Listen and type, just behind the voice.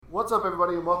What's up,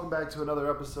 everybody, and welcome back to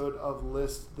another episode of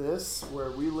List This,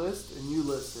 where we list and you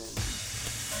listen.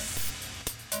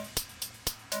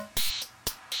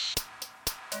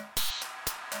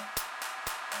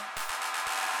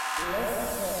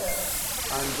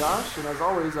 I'm Josh, and as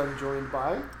always, I'm joined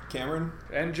by Cameron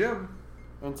and Jim.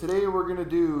 And today we're going to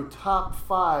do top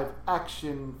 5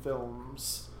 action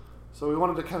films. So we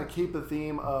wanted to kind of keep the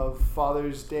theme of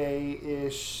Father's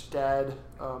Day-ish,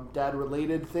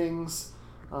 dad-related things,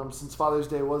 since Father's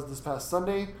Day was this past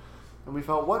Sunday. And we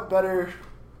felt what better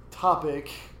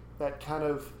topic that kind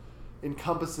of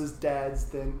encompasses dads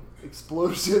than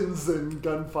explosions and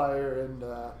gunfire and...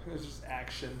 It's just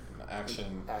action.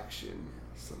 Action.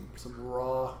 Some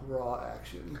raw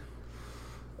action.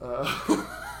 That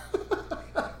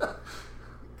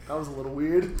was a little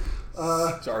weird.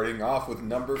 Starting off with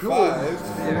number cool.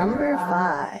 5. Number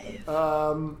 5.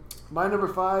 My number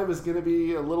 5 is going to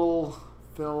be a little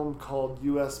film called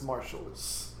U.S.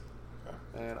 Marshals. Okay.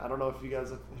 And I don't know if you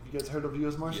guys heard of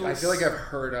U.S. Marshals. I feel like I've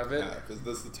heard of it. Yeah, because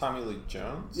this is the Tommy Lee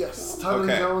Jones? Yes, Tommy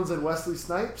Lee Jones and Wesley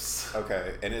Snipes.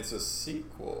 Okay, and it's a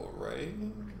sequel, right?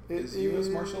 Is U.S.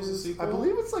 Marshals a sequel? I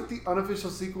believe it's like the unofficial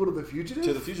sequel to The Fugitive.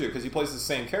 To The Fugitive, because he plays the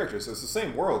same character, so it's the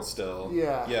same world still.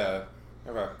 Yeah. Yeah.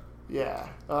 Okay. Yeah.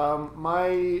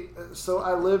 So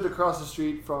I lived across the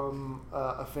street from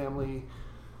a family,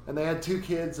 and they had 2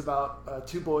 kids, about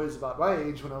 2 boys about my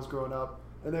age when I was growing up,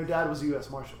 and their dad was a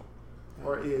U.S. Marshal,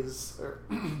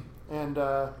 and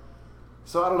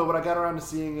so I don't know, when I got around to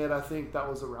seeing it, I think that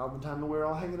was around the time that we were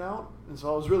all hanging out, and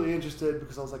so I was really interested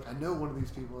because I was like, I know one of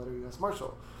these people that are U.S.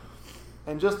 Marshal.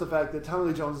 And just the fact that Tommy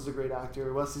Lee Jones is a great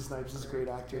actor, Wesley Snipes is a great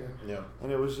actor, Yeah.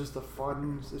 and it was just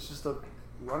it's just a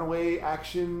runaway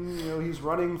action. You know, he's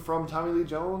running from Tommy Lee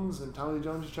Jones, and Tommy Lee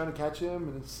Jones is trying to catch him,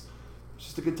 and it's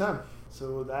just a good time.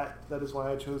 So that is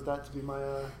why I chose that to be my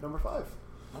number 5. All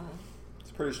right. It's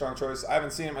a pretty strong choice. I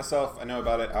haven't seen it myself. I know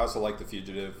about it. I also like The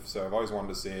Fugitive, so I've always wanted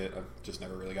to see it. I've just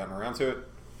never really gotten around to it.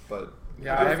 But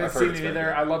yeah, I haven't seen it either.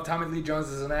 Good. I love Tommy Lee Jones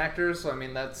as an actor, so I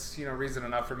mean that's reason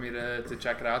enough for me to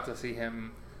check it out, to see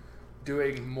him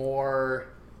doing more.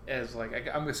 As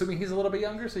I'm assuming he's a little bit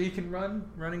younger, so he can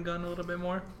run and gun a little bit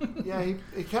more. Yeah,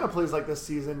 he kind of plays like the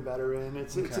seasoned veteran.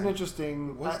 It's an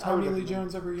interesting. Was Tommy Lee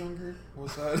Jones ever younger?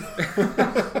 Was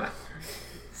that?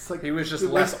 It's like, he was just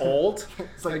less old.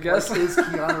 It's like, I guess. Like, is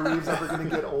Keanu Reeves ever going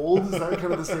to get old? Is that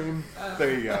kind of the same?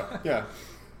 There you go. Yeah.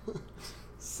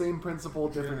 Same principle,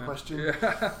 different question.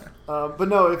 Yeah. But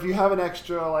no, if you have an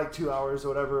extra 2 hours or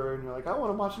whatever, and you're like, I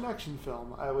want to watch an action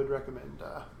film, I would recommend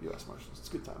U.S. Marshals. It's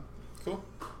a good time. Cool.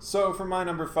 So for my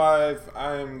number 5,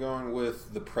 I'm going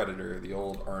with The Predator, the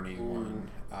old Arnie one.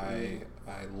 I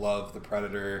love The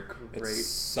Predator. Great. It's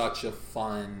such a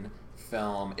fun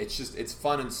film. It's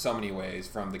fun in so many ways,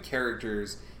 from the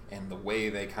characters and the way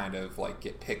they kind of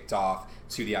get picked off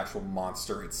to the actual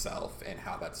monster itself and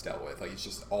how that's dealt with. It's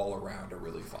just all around a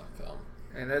really fun film.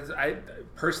 And I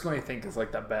personally think is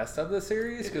the best of the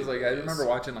series, because I remember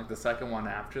watching the second one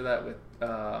after that with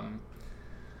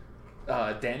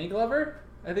Danny Glover,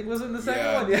 I think, was in the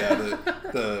second one. Yeah,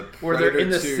 the where they're in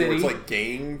the 2, city. It's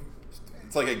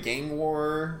like a gang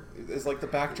war is the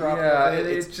backdrop. Yeah, of it.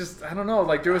 it's just, I don't know,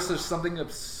 there was just something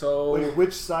of so... Wait,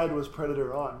 which side was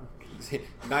Predator on?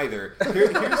 Neither.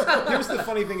 Here's the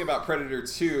funny thing about Predator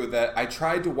 2, that I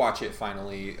tried to watch it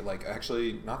finally,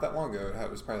 actually not that long ago.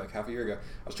 It was probably half a year ago.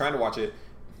 I was trying to watch it.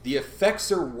 The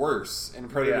effects are worse in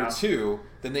Predator 2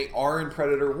 than they are in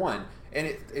Predator 1. And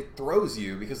it throws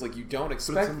you because you don't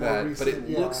expect that, but it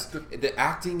looks, the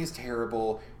acting is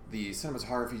terrible, the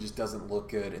cinematography just doesn't look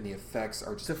good, and the effects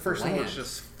are just the first bland. one was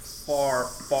just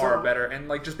far better,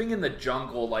 and just being in the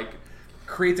jungle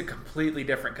creates a completely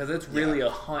different, because it's really a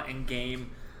hunt and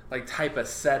game type of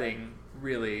setting,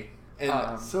 really.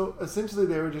 And so essentially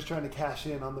they were just trying to cash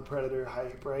in on the Predator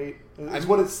hype, right? It's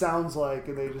what it sounds like,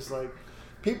 and they just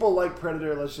people like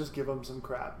Predator, let's just give them some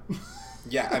crap.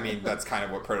 Yeah, I mean, that's kind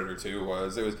of what Predator 2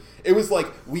 was. It was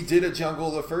we did a jungle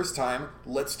the first time,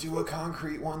 let's do a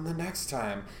concrete one the next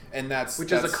time. And that's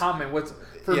is a common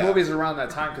for movies around that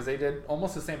time, because they did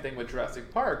almost the same thing with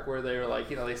Jurassic Park, where they were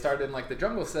they started in the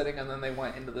jungle setting, and then they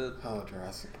went into the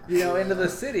Jurassic Park. into the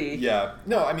city. Yeah.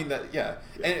 No, I mean that. Yeah.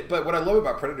 But what I love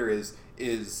about Predator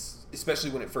is especially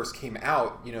when it first came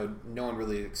out, no one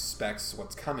really expects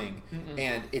what's coming. Mm-mm.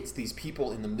 And it's these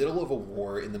people in the middle of a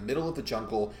war, in the middle of the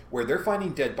jungle, where they're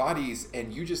finding dead bodies,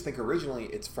 and you just think originally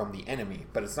it's from the enemy,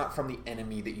 but it's not from the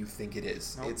enemy that you think it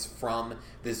is. Nope. It's from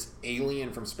this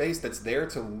alien from space that's there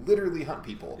to literally hunt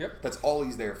people. Yep. That's all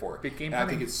he's there for. And I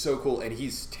think it's so cool, and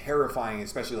he's terrifying,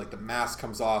 especially the mask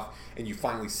comes off, and you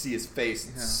finally see his face.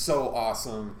 It's so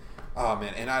awesome. Oh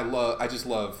man, and I just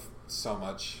love so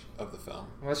much of the film.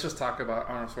 Let's just talk about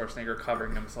Arnold Schwarzenegger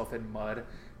covering himself in mud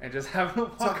and just having to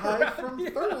walk To hide around. from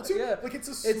Thermal too. Yeah. Like it's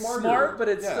It's smart, but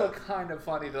it's still kind of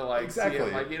funny to like Exactly. see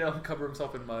him like cover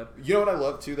himself in mud. You know what I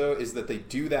love too though is that they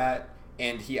do that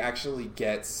and he actually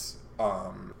gets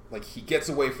he gets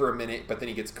away for a minute, but then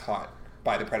he gets caught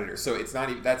by the predator. So it's not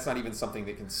even, that's not even something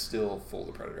that can still fool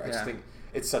the predator. I just think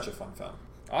it's such a fun film.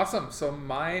 Awesome. So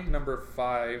my number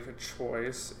 5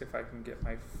 choice, if I can get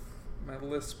my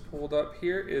list pulled up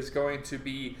here, is going to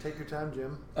be. Take your time,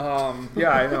 Jim. Yeah,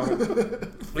 I know.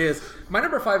 My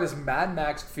number 5 is Mad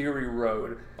Max Fury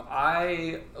Road.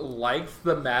 I liked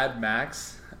the Mad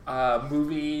Max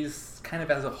movies kind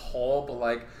of as a whole, but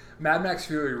like Mad Max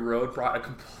Fury Road brought a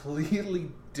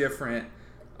completely different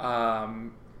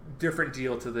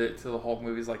deal to the whole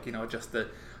movies. Like just the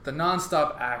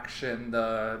nonstop action,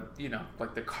 the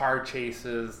like the car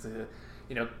chases, the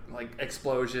like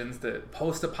explosions, the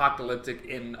post-apocalyptic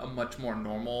in a much more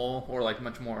normal or like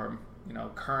much more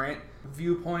current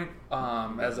viewpoint,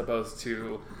 as opposed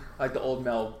to like the old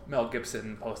Mel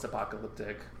Gibson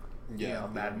post-apocalyptic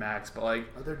Mad Max. But like,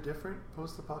 are there different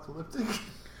post-apocalyptic?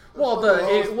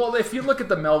 Well, if you look at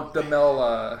the Mel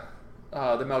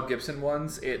Gibson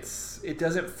ones, it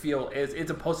doesn't feel it's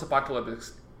a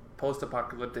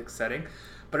post-apocalyptic setting,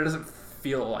 but it doesn't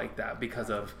feel like that because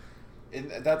of. And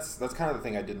that's kind of the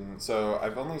thing I didn't. So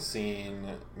I've only seen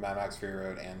Mad Max Fury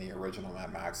Road and the original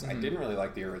Mad Max. I didn't really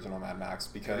like the original Mad Max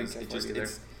because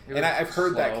I've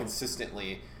heard that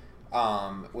consistently.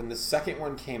 When the second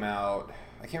one came out,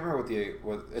 I can't remember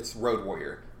it's Road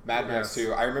Warrior. Mad Max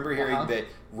 2. I remember hearing that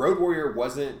Road Warrior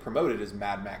wasn't promoted as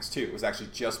Mad Max 2. It was actually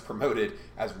just promoted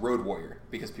as Road Warrior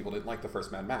because people didn't like the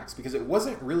first Mad Max because it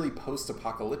wasn't really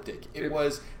post-apocalyptic. It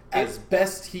was as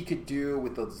best he could do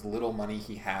with the little money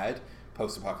he had,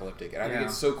 post-apocalyptic. And I think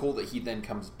it's so cool that he then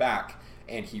comes back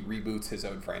and he reboots his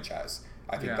own franchise.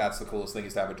 I think that's the coolest thing,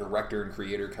 is to have a director and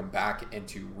creator come back and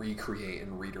to recreate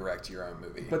and redirect your own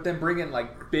movie. But then bring in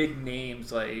like big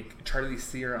names like Charlize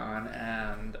Theron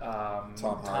and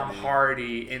Tom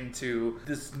Hardy into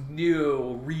this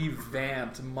new,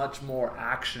 revamped, much more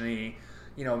actiony,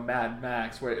 Mad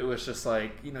Max, where it was just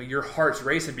like, your heart's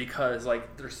racing because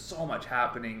like there's so much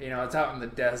happening. It's out in the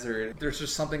desert. There's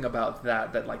just something about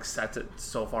that like sets it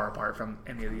so far apart from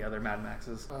any of the other Mad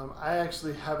Maxes. I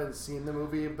actually haven't seen the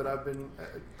movie, but I've been.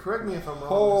 Correct me if I'm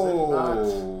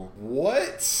wrong.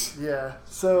 What? Yeah.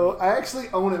 So I actually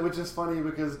own it, which is funny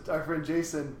because our friend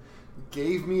Jason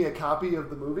gave me a copy of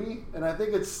the movie, and I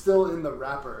think it's still in the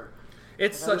wrapper.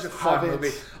 It's such a fun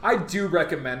movie. I do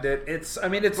recommend it. It's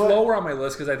lower on my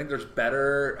list because I think there's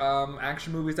better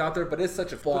action movies out there, but it's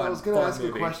such a fun movie. I was going to ask a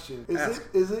question.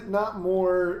 Is it not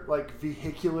more like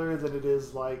vehicular than it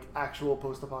is like actual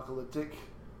post-apocalyptic?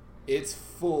 It's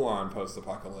full-on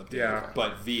post-apocalyptic,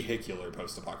 but vehicular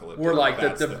post-apocalyptic. Where like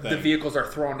the vehicles are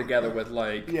thrown together with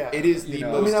like... Yeah. It is the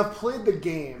most... I mean, I've played the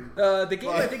game. The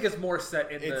game, I think, is more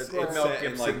set in the Mel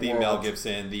Gibson like the Mel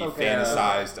Gibson, the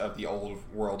fantasized of the old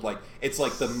world. Like, it's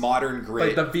like the modern grid.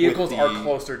 Like the vehicles are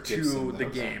closer to the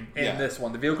game in this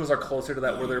one. The vehicles are closer to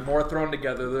that, where they're more thrown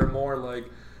together. They're more like...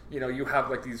 you have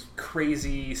like these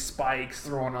crazy spikes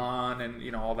thrown on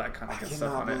and, all that kind of good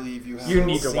stuff on it. You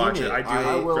need to watch it. I do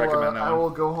recommend that one. I will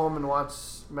go home and watch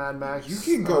Mad Max. You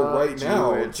can go right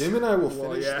now. Jim and I will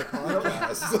finish the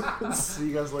podcast. See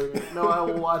you guys later. No, I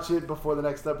will watch it before the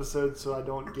next episode so I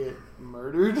don't get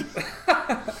murdered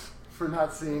for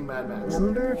not seeing Mad Max.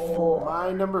 Number 4.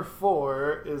 My number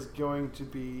 4 is going to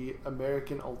be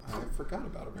American Ultra. I forgot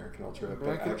about American Ultra,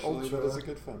 but actually that is a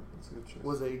good fun. That's a good choice.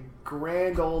 Was a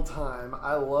grand old time.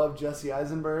 I love Jesse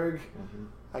Eisenberg. Mm-hmm.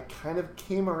 I kind of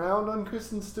came around on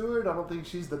Kristen Stewart. I don't think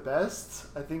she's the best.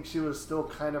 I think she was still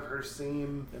kind of her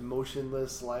same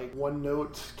emotionless, like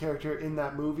one-note character in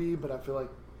that movie, but I feel like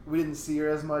we didn't see her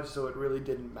as much, so it really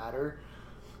didn't matter.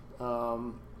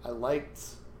 I liked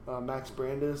Max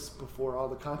Brandis before all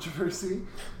the controversy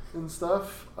and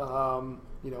stuff.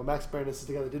 Max Brandis is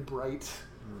the guy that did Bright.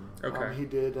 Okay. He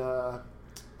did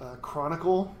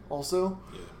Chronicle also.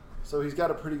 Yeah. So he's got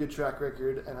a pretty good track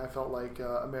record, and I felt like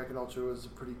American Ultra was a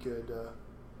pretty good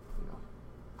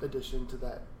addition to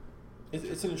that.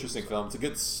 It's an interesting film. It's a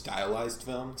good stylized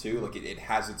film, too. Like, it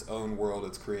has its own world.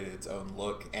 It's created its own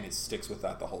look, and it sticks with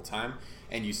that the whole time.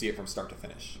 And you see it from start to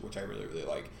finish, which I really, really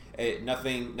like.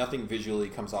 Nothing visually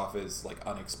comes off as, like,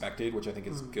 unexpected, which I think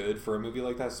is good for a movie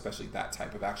like that, especially that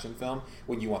type of action film,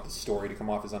 when you want the story to come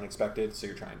off as unexpected, so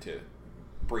you're trying to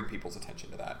bring people's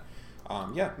attention to that.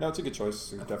 It's a good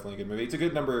choice. It's definitely a good movie. It's a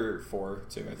good number 4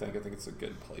 too. I think it's a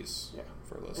good place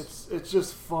for a list. It's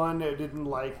just fun. It didn't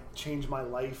like change my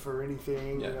life or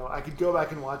anything. Yeah. You know, I could go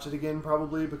back and watch it again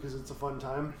probably because it's a fun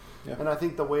time. Yeah. And I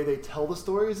think the way they tell the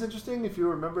story is interesting. If you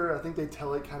remember, I think they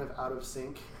tell it kind of out of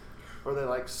sync. Or they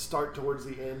like start towards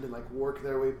the end and like work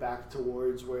their way back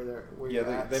towards where you're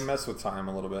at. They mess with time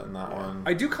a little bit in that one.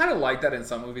 I do kind of like that in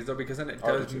some movies though, because then it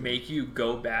does make you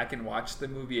go back and watch the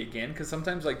movie again. Because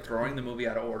sometimes like throwing the movie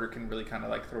out of order can really kind of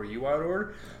like throw you out of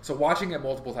order. So watching it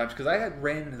multiple times, because I had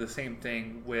ran into the same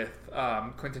thing with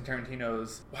Quentin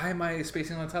Tarantino's. Why am I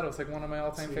spacing on the title? It's like one of my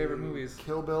all-time favorite movies.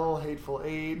 Kill Bill, Hateful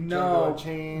Eight, No, Django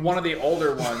Unchained. one of the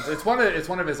older ones. It's one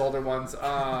of his older ones.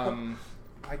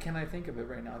 Why can't I think of it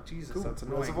right now? Jesus, that's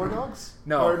annoying. Reservoir Dogs?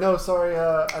 No. Or no, sorry.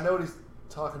 I know what he's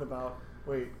talking about.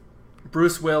 Wait.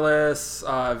 Bruce Willis,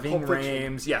 Ving Pulp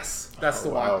Fiction. Rhames. Yes, that's the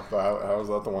one. How is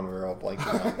that the one we were all blanking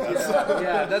on?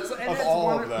 That's and it's all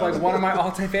one, of them. like one of my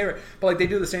all-time favorite. But like they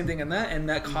do the same thing in that, and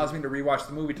that caused me to rewatch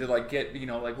the movie to like get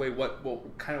wait, what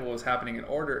was happening in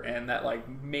order, and that like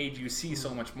made you see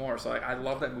so much more. So I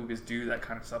love that movies do that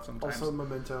kind of stuff sometimes. Also,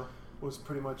 Memento was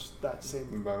pretty much that same.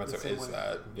 Memento the same is way.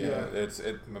 that.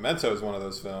 Yeah. Memento is one of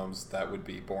those films that would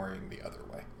be boring the other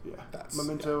way. Yeah.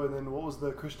 Memento, and then what was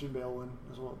the Christian Bale one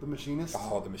as well? The Machinist?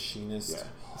 Oh, The Machinist.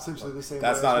 Yeah. Essentially the same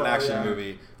That's way not as an well, action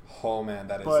movie. Oh, man,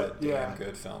 that is a damn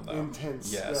good film, though.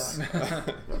 Intense. Yes. Yeah.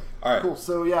 All right. Cool.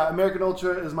 So, American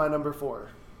Ultra is my number 4.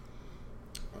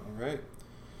 All right.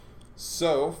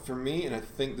 So, for me, and I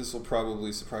think this will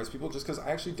probably surprise people, just because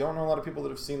I actually don't know a lot of people that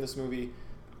have seen this movie.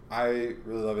 I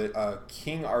really love it.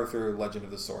 King Arthur, Legend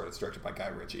of the Sword. It's directed by Guy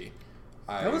Ritchie.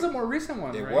 That was a more recent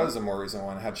one, It right? was a more recent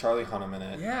one. It had Charlie Hunnam in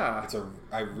it. Yeah.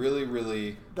 I really,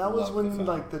 really That was love when the film.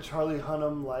 like the Charlie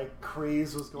Hunnam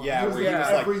craze was going. Yeah, he was where he was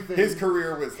everything. his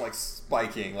career was like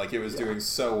spiking, like it was doing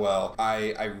so well.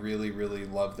 I really, really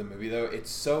love the movie though.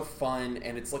 It's so fun,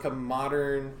 and it's like a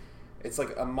modern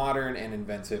and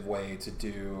inventive way to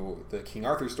do the King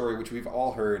Arthur story, which we've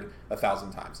all heard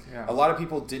 1,000 times. Yeah. A lot of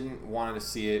people didn't want to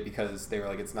see it because they were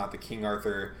like, it's not the King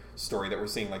Arthur story that we're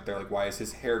seeing. Like they're like, why is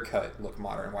his haircut look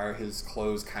modern? Why are his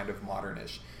clothes kind of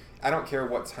modernish? I don't care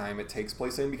what time it takes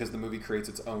place in because the movie creates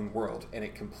its own world, and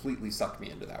it completely sucked me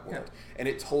into that world. Yeah. And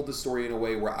it told the story in a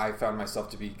way where I found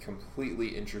myself to be completely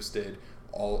interested,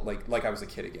 all like I was a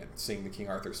kid again, seeing the King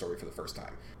Arthur story for the first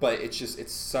time. But it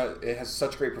has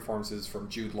such great performances from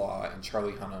Jude Law and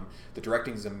Charlie Hunnam. The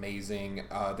directing is amazing.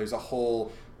 There's a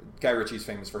whole Guy Ritchie's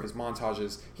famous for his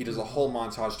montages. He does a whole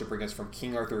montage to bring us from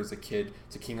King Arthur as a kid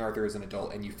to King Arthur as an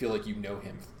adult, and you feel like you know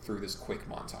him through this quick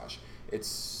montage. It's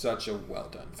such a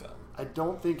well-done film. I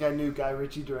don't think I knew Guy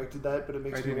Ritchie directed that, but it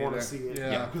makes me want to see it.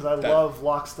 Yeah. Because I love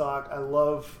Lock, Stock. I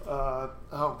love,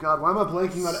 oh God, why am I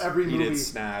blanking on every movie? He did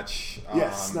Snatch.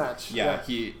 Snatch. Yeah,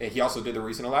 he also did the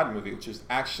recent Aladdin movie, which is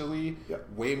actually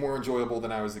way more enjoyable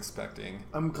than I was expecting.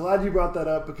 I'm glad you brought that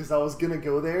up because I was going to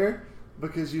go there.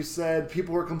 Because you said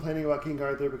people were complaining about King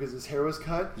Arthur because his hair was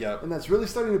cut. Yep. And that's really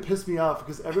starting to piss me off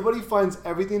because everybody finds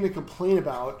everything to complain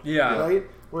about. Yeah. Right?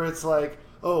 Where it's like,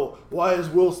 oh, why is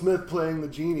Will Smith playing the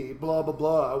genie? Blah, blah,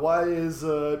 blah. Why is,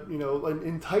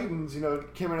 in Titans,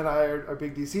 Cameron and I are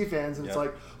big DC fans, and it's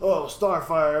like, oh,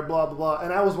 Starfire, blah, blah, blah.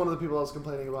 And I was one of the people that was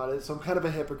complaining about it, so I'm kind of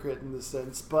a hypocrite in this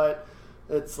sense. But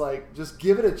it's like, just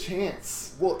give it a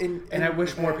chance. Well, and I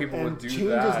wish more people would do change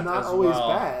that. Change is not as always well.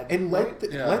 bad. And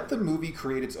let the movie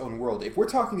create its own world. If we're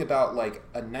talking about like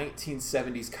a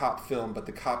 1970s cop film, but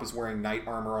the cop is wearing knight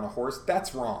armor on a horse,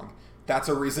 that's wrong. That's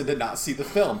a reason to not see the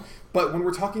film. But when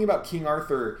we're talking about King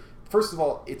Arthur, first of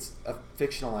all, it's a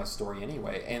fictionalized story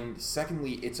anyway. And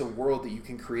secondly, it's a world that you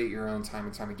can create your own time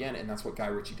and time again. And that's what Guy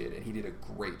Ritchie did. And he did a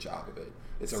great job of it.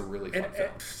 It's a really fun film.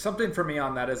 Something for me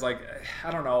on that is like, I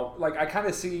don't know, like I kind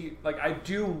of see, like I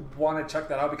do want to check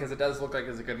that out because it does look like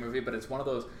it's a good movie, but it's one of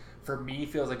those, for me,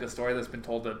 feels like a story that's been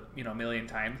told a million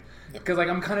times. Because like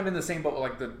I'm kind of in the same boat with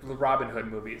like the Robin Hood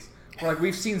movies. Where like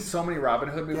we've seen so many Robin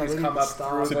Hood movies come up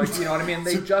through, like, you know what I mean?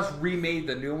 They just remade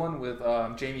the new one with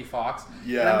Jamie Foxx.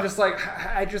 Yeah. And I'm just like,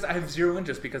 I have zero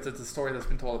interest because it's a story that's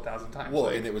been told 1,000 times. Well,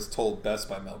 and it was told best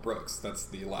by Mel Brooks. That's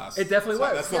the last. It definitely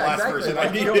was. That's the last version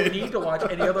I needed. You don't need to watch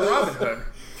any other Robin Hood.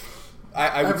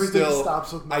 I would still.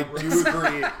 Stops with Mel Brooks.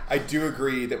 I do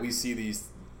agree that we see these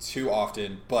too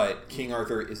often, but King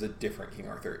Arthur is a different King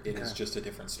Arthur. It is just a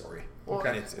different story. Well,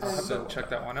 okay, it's so check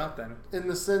that one out then. In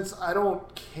the sense, I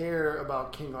don't care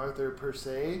about King Arthur per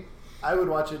se, I would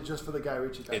watch it just for the Guy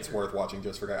Ritchie factor. It's worth watching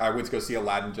just for Guy. I went to go see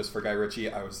Aladdin just for Guy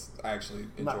Ritchie. I actually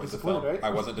enjoyed the film. Right? I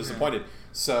wasn't disappointed.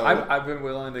 So I've been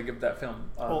willing to give that film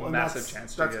a massive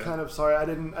chance. That's kind of sorry. I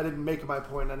didn't make my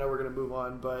point. I know we're going to move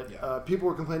on, but people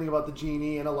were complaining about the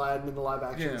genie and Aladdin and the live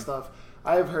action stuff.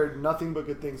 I have heard nothing but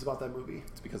good things about that movie.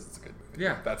 It's because it's a good movie.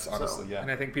 Yeah, that's honestly And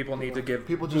I think people need to give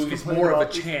people just movies more of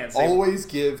a chance. Always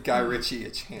give Guy Ritchie a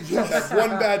chance. That's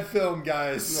one bad film,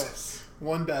 guys. Yes,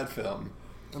 one bad film.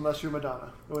 Unless you're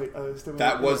Madonna. Wait,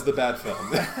 that was the bad film.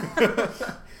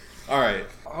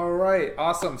 All right,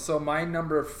 awesome. So my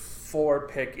number 4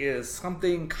 pick is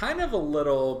something kind of a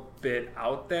little bit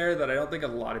out there that I don't think a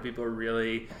lot of people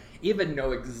really even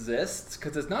know exists,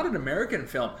 because it's not an American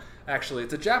film. Actually,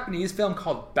 it's a Japanese film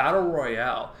called Battle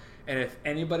Royale. And if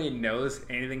anybody knows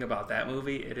anything about that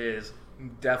movie, it is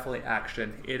definitely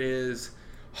action. It is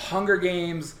Hunger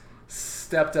Games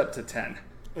stepped up to 10.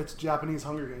 It's Japanese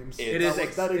Hunger Games.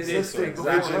 That exists in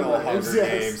original Hunger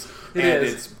Games,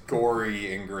 it's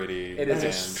gory and gritty. It is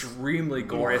extremely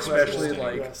gory, especially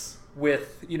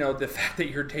with the fact that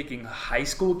you're taking high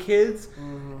school kids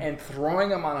and throwing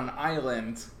them on an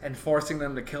island and forcing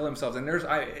them to kill themselves. And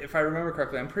if I remember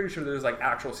correctly, I'm pretty sure there's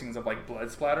actual scenes of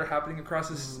blood splatter happening across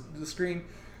the screen,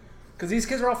 because these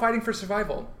kids are all fighting for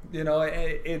survival.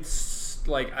 It's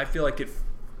I feel like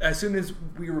as soon as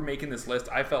we were making this list,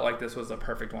 I felt like this was the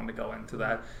perfect one to go into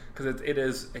that, because it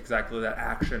is exactly that: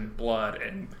 action, blood,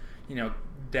 and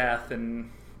death,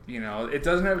 and it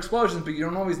doesn't have explosions, but you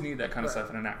don't always need that kind of stuff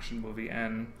in an action movie.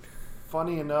 And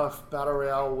funny enough, Battle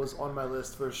Royale was on my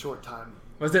list for a short time.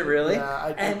 Was it really? Yeah,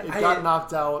 it got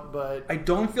knocked out, but I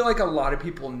don't feel like a lot of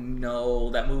people know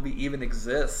that movie even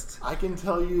exists. I can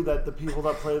tell you that the people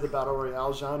that play the Battle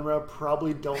Royale genre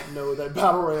probably don't know that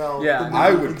Battle Royale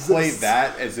I would exists. play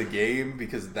that as a game,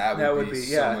 because that would be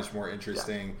so much more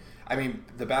interesting. Yeah. I mean,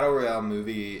 the Battle Royale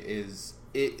movie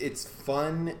it's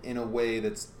fun in a way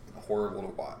that's horrible to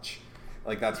watch.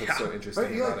 That's what's so interesting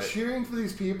about it. You're cheering for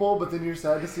these people, but then you're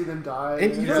sad to see them die.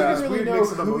 And you don't really know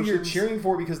who you're cheering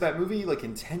for, because that movie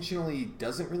intentionally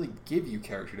doesn't really give you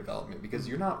character development, because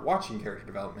you're not watching character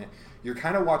development. You're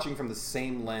kind of watching from the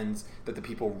same lens that the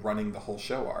people running the whole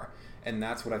show are. And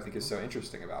that's what I think is so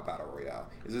interesting about Battle Royale.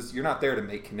 You're not there to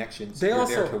make connections. You're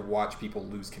there to watch people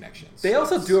lose connections. They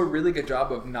also do a really good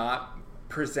job of not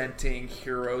presenting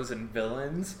heroes and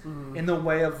villains in the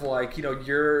way of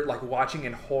you're watching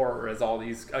in horror as all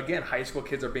these high school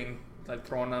kids are being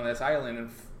thrown on this island and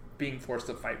being forced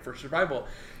to fight for survival.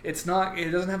 It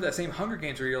doesn't have that same Hunger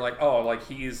Games where you're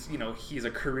he's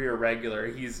a career regular,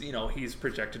 he's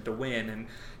projected to win, and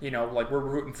we're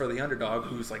rooting for the underdog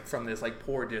who's from this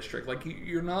poor district.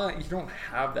 You don't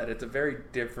have that. It's a very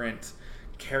different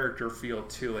character feel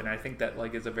too, and I think that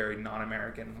is a very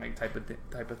non-American type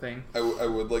of thing. I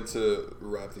would like to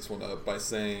wrap this one up by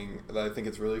saying that I think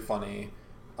it's really funny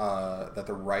that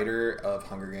the writer of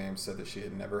Hunger Games said that she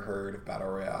had never heard of Battle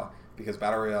Royale, because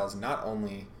Battle Royale is not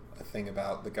only a thing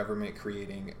about the government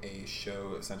creating a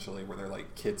show essentially where they're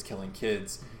kids killing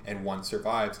kids and one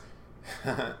survives.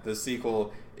 The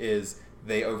sequel is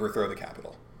they overthrow the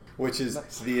Capitol, which is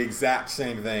the exact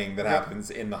same thing that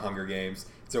happens in the Hunger Games.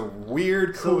 It's a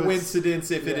weird coincidence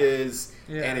if it is,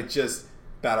 and it just,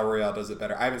 Battle Royale does it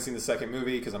better. I haven't seen the second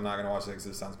movie because I'm not going to watch it because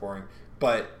it sounds boring,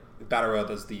 but Battle Royale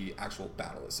does the actual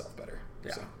battle itself better.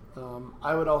 Yeah. So.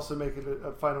 I would also make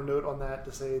a final note on that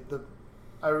to say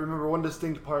I remember one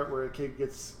distinct part where a kid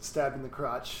gets stabbed in the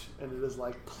crotch, and it has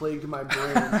plagued my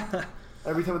brain.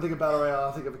 Every time I think of Battle Royale,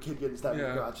 I think of a kid getting stabbed in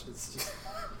the crotch. It's just...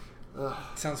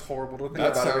 Sounds horrible to think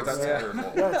that about. Sounds terrible.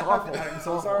 Yeah, it's awful. It's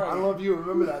awful. Sorry. I don't know if you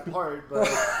remember that part, but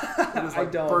it is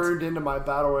burned into my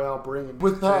Battle Royale brain.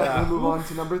 With that, we'll move on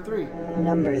to number 3.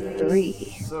 Number 3.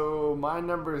 So my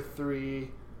number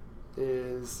 3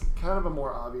 is kind of a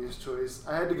more obvious choice.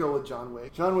 I had to go with John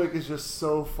Wick. John Wick is just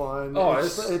so fun. Oh,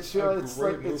 it's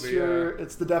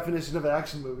the definition of an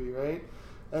action movie, right?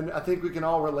 And I think we can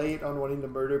all relate on wanting to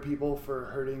murder people for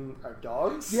hurting our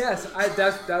dogs. Yes,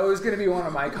 that was going to be one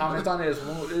of my comments on it.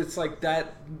 It's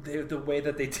the way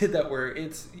that they did that, where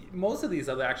it's most of these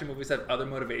other action movies have other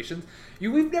motivations.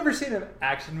 We've never seen an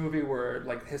action movie where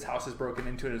his house is broken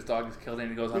into and his dog is killed and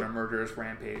he goes on a murderous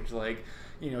rampage,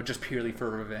 just purely for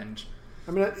revenge.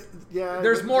 I mean,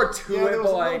 there's more to it. There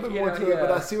was a little bit more to it,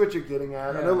 but I see what you're getting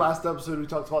at. Yeah. I know last episode we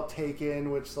talked about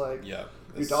Taken, which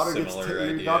your daughter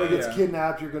gets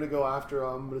kidnapped, you're going to go after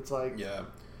them, but it's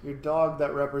your dog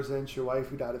that represents your wife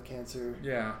who died of cancer.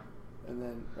 Yeah. And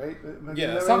then, right?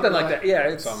 Yeah, something like that. Yeah,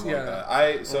 it's something like that.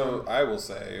 I will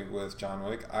say with John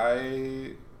Wick,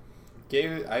 I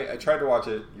tried to watch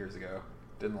it years ago.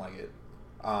 Didn't like it.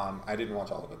 I didn't watch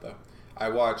all of it though. I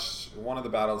watched one of the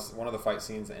battles, one of the fight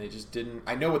scenes, and it just didn't.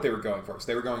 I know what they were going for, because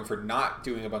they were going for not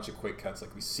doing a bunch of quick cuts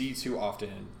like we see too often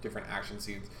in different action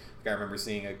scenes. Like I remember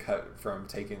seeing a cut from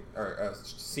Taken, or a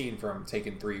scene from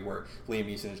Taken 3 where Liam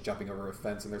Neeson is jumping over a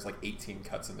fence and there's like 18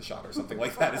 cuts in the shot or something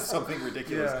like that. It's something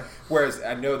ridiculous. Yeah. Whereas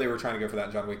I know they were trying to go for that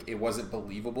in John Wick. It wasn't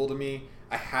believable to me.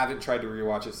 I haven't tried to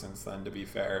rewatch it since then, to be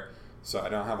fair. So I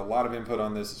don't have a lot of input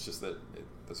on this. It's just that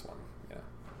this one,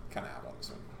 kind of out on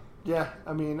this one. Yeah,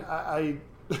 I mean, I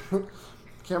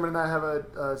Cameron and I have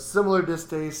a similar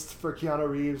distaste for Keanu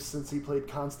Reeves since he played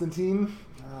Constantine.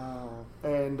 Oh.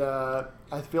 And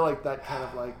I feel like that kind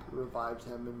of like revived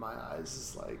him in my eyes.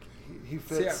 It's like he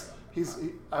fits.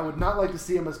 I would not like to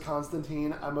see him as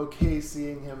Constantine. I'm okay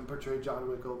seeing him portray John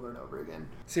Wick over and over again.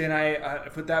 See, and I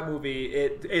with that movie,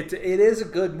 it is a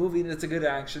good movie and it's a good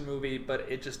action movie, but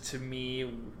it just to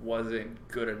me wasn't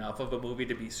good enough of a movie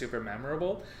to be super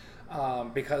memorable.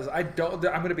 Because I'm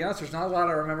going to be honest, there's not a lot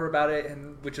I remember about it,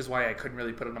 and which is why I couldn't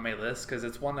really put it on my list, because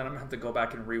it's one that I'm going to have to go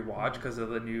back and rewatch because of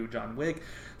the new John Wick.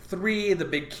 3, the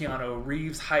big Keanu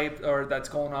Reeves hype that's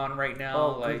going on right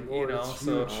now, that's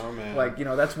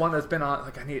one that's been on.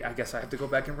 I guess I have to go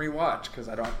back and rewatch because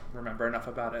I don't remember enough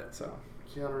about it. So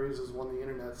Keanu Reeves has won the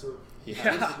internet, so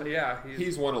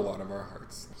he's won a lot of our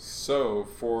hearts. So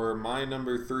for my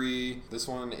number 3, this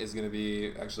one is going to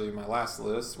be actually my last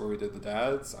list where we did the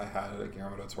dads. I had a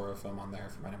Guillermo del Toro film on there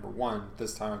for my number 1.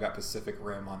 This time I got Pacific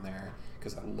Rim on there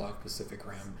because I love Pacific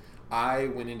Rim. I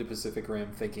went into Pacific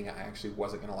Rim thinking I actually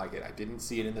wasn't going to like it. I didn't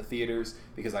see it in the theaters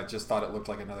because I just thought it looked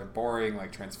like another boring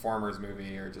like Transformers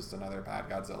movie or just another bad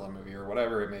Godzilla movie or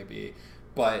whatever it may be.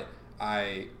 But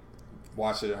I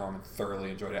watched it at home and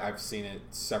thoroughly enjoyed it. I've seen it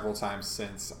several times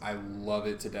since. I love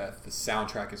it to death. The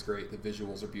soundtrack is great. The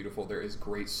visuals are beautiful. There is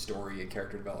great story and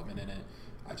character development in it.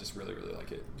 I just really, really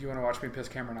like it. Do you want to watch me piss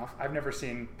Cameron off? I've never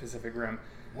seen Pacific Rim.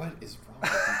 What is wrong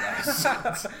with you guys?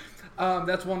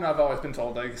 That's one I've always been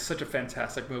told. Like, it's such a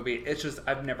fantastic movie. It's just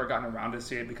I've never gotten around to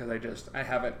see it because I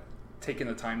haven't taken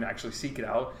the time to actually seek it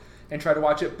out and try to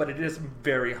watch it. But it is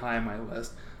very high on my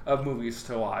list of movies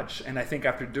to watch, and I think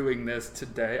after doing this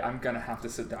today, I'm gonna have to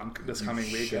sit down this coming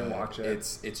week and watch it.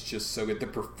 It's just so good. The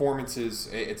performances.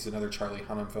 It's another Charlie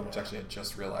Hunnam film, which actually I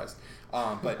just realized.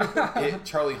 But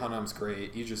Charlie Hunnam's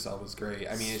great. Idris Elba's great.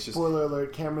 I mean, it's just spoiler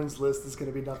alert. Cameron's list is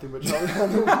gonna be nothing but Charlie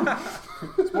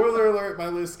Hunnam. Spoiler alert. My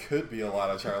list could be a lot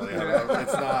of Charlie Hunnam.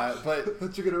 It's not, but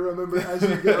that you're gonna remember as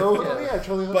you go. Oh yeah,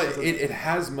 Charlie Hunnam. But it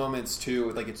has moments too.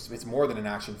 Like it's more than an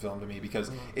action film to me because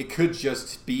it could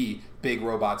just be big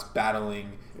robots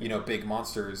battling, big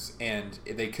monsters, and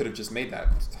they could have just made that.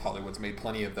 Hollywood's made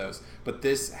plenty of those, but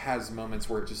this has moments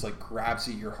where it just like grabs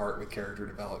at your heart with character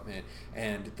development,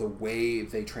 and the way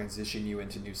they transition you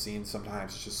into new scenes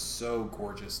sometimes is just so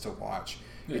gorgeous to watch.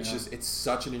 Yeah. It's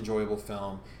such an enjoyable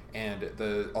film, and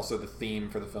also the theme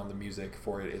for the film, the music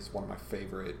for it is one of my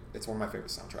favorite. It's one of my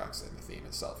favorite soundtracks, and the theme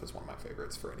itself is one of my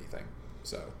favorites for anything.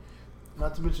 So.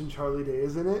 Not to mention Charlie Day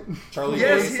is in it. Charlie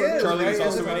yes, Day, he is. Charlie is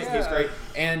also in it. He's great.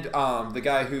 And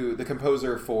the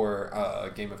composer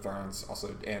for Game of Thrones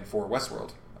also and for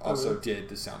Westworld also did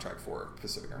the soundtrack for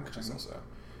Pacific Rim, which is also.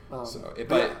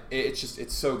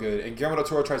 It's so good. And Guillermo del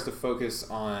Toro tries to focus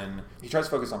on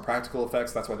practical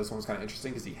effects. That's why this one was kind of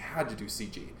interesting because he had to do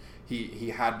CG. He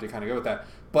had to kind of go with that.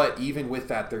 But even with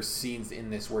that, there's scenes in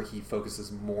this where he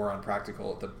focuses more on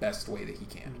practical the best way that he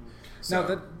can. So,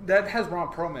 now that has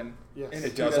Ron Perlman. Yes,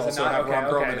 it does also have Ron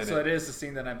Perlman in it. So it is the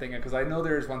scene that I'm thinking because I know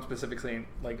there's one specific scene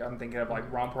like I'm thinking of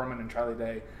like Ron Perlman and Charlie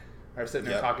Day are sitting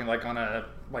there talking like on a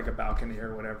balcony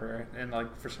or whatever, and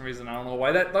like for some reason I don't know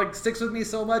why that like sticks with me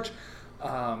so much.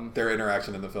 Their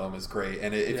interaction in the film is great,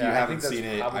 and if you haven't seen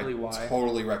it, I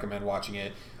totally recommend watching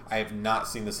it. I have not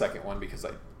seen the second one because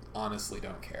I honestly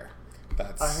don't care.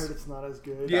 I heard it's not as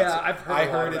good. Yeah, I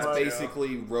heard it's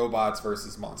basically robots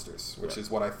versus monsters, which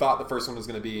is what I thought the first one was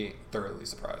going to be. Thoroughly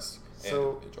surprised and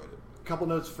enjoyed it. A couple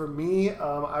notes for me.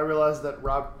 I realized that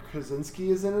Rob Krasinski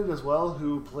is in it as well,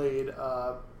 who played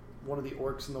one of the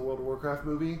orcs in the World of Warcraft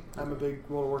movie. I'm a big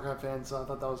World of Warcraft fan, so I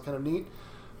thought that was kind of neat.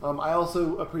 I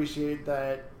also appreciate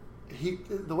that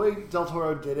the way Del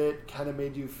Toro did it kind of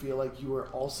made you feel like you were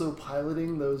also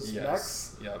piloting those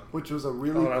mechs, which was a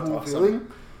really cool feeling.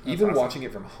 Even watching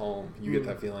it from home, you get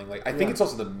that feeling. Like I think it's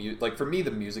also the music. Like for me, the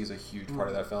music is a huge part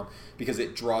of that film because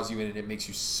it draws you in and it makes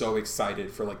you so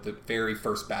excited for like the very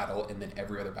first battle and then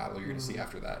every other battle you're going to see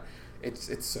after that.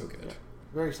 It's so good. Yeah.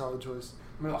 Very solid choice.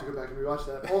 I'm going to have to go back and rewatch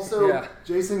that. Also,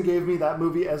 Jason gave me that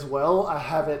movie as well. I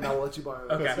have it and I'll let you borrow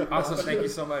it. Okay, awesome. Thank you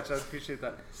so much. I appreciate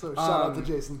that. So shout out to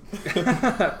Jason.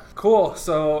 Cool.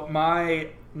 So my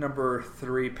number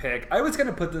 3 pick. I was going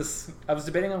to put this, I was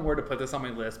debating on where to put this on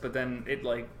my list, but then it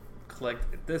like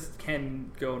Like, this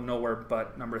can go nowhere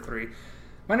but number 3.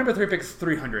 My number 3 pick is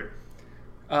 300.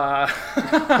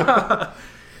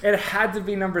 It had to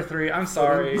be number 3. I'm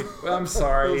sorry. I'm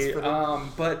sorry.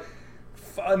 But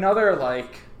another,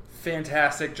 like,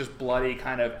 fantastic, just bloody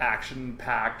kind of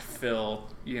action-packed film.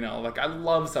 You know, like, I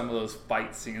love some of those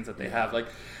fight scenes that they have. Like,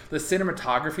 the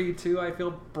cinematography, too, I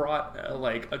feel brought,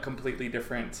 like, a completely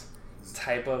different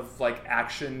type of, like,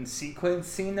 action sequence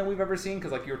scene that we've ever seen.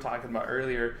 Because, like you were talking about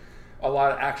earlier, a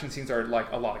lot of action scenes are,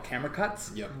 like, a lot of camera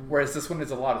cuts. Yep. Whereas this one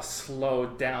is a lot of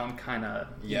slowed down kind of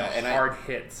hard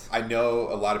hits. I know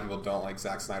a lot of people don't like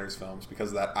Zack Snyder's films because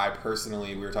of that. I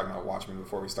personally, we were talking about Watchmen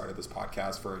before we started this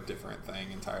podcast for a different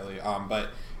thing entirely. But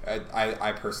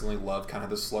I personally love kind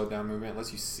of the slowed down movement. It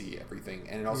lets you see everything,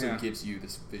 and it also gives you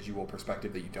this visual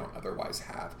perspective that you don't otherwise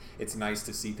have. It's nice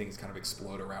to see things kind of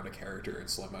explode around a character in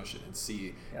slow motion and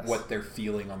see what they're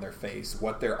feeling on their face,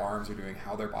 what their arms are doing,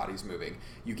 how their body's moving.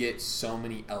 You get so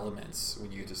many elements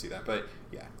when you get to see that. But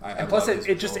yeah, and plus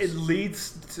it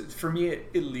leads to, for me,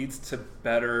 it leads to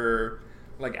better,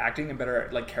 like, acting and better,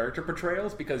 like, character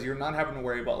portrayals, because you're not having to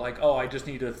worry about, like, oh, I just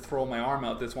need to throw my arm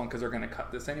out this one because they're going to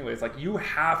cut this anyways. Like, you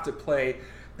have to play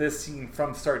this scene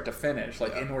from start to finish,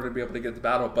 like, in order to be able to get the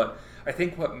battle. But I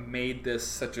think what made this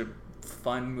such a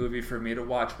fun movie for me to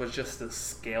watch was just the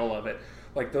scale of it.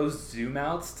 Like, those zoom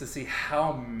outs to see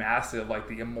how massive, like,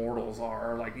 the Immortals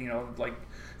are, like, you know, like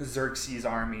Xerxes'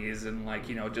 armies, and, like,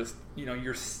 you know, just, you know,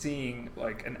 you're seeing,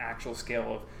 like, an actual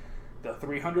scale of the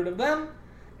 300 of them,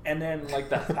 and then, like,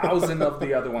 the 1,000 of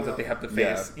the other ones that they have to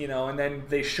face, you know, and then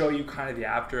they show you kind of the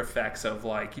after effects of,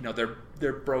 like, you know,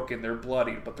 they're broken, they're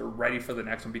bloody, but they're ready for the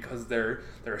next one because they're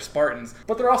Spartans.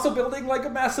 But they're also building, like, a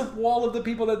massive wall of the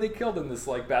people that they killed in this,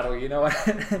 like, battle, you know,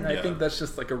 and I think that's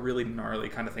just, like, a really gnarly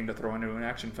kind of thing to throw into an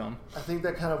action film. I think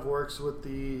that kind of works with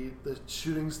the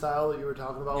shooting style that you were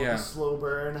talking about, the slow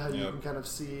burn, how you can kind of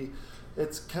see,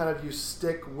 it's kind of, you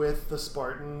stick with the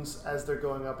Spartans as they're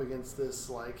going up against this,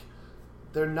 like,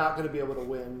 they're not going to be able to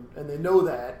win, and they know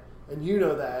that, and you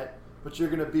know that, but you're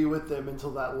going to be with them until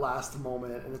that last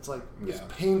moment, and it's like, it's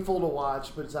painful to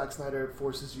watch, but Zack Snyder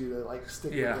forces you to, like,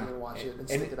 stick with them and watch it and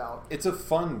stick it out. It's a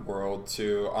fun world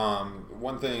too.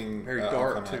 One thing, very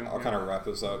dark I'll kind of wrap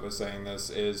this up with saying this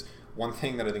is, one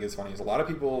thing that I think is funny is a lot of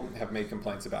people have made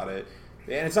complaints about it.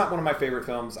 And it's not one of my favorite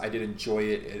films. I did enjoy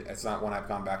it. It's not one I've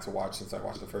gone back to watch since I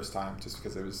watched it the first time, just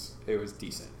because it was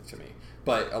decent to me.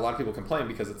 But a lot of people complain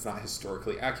because it's not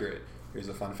historically accurate. Here's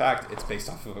a fun fact. It's based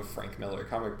off of a Frank Miller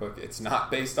comic book. It's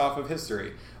not based off of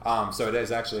history. So it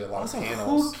is actually a lot of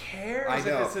panels. Who cares I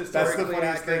know. if it's That's the historically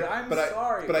funniest accurate? thing. I'm but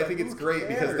sorry. But I think it's great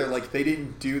because they're cares? like, they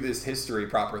didn't do this history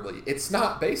properly. It's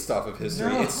not based off of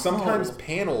history. No. It's sometimes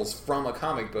panels from a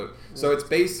comic book. So it's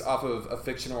based off of a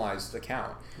fictionalized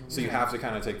account. So you have to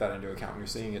kind of take that into account when you're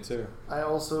seeing it too. I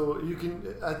also,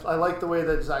 I like the way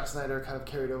that Zack Snyder kind of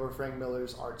carried over Frank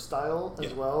Miller's art style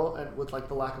as well, and with, like,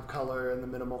 the lack of color and the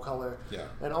minimal color. Yeah.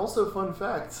 And also, fun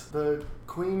fact, the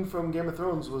Queen from Game of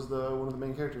Thrones was one of the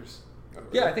main characters.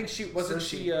 Yeah, I think she wasn't.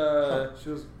 Cersei. She she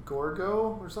was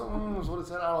Gorgo or something. Was what it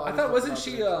said. I thought wasn't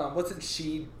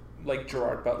she like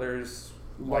Gerard Butler's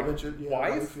Love like interest,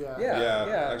 wife?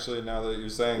 Yeah. Actually, now that you're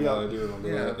saying that, I do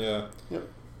remember that. Yeah. Yep.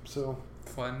 So.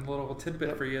 Fun little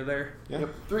tidbit for you there. Yep.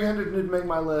 300 didn't make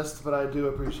my list, but I do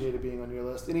appreciate it being on your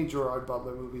list. Any Gerard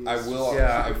Butler movie is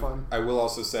fun. I will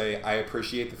also say I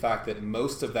appreciate the fact that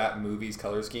most of that movie's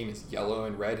color scheme is yellow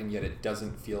and red, and yet it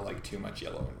doesn't feel like too much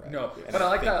yellow and red. No, and but I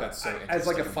like that that's so as,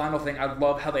 like, a final thing. I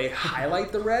love how they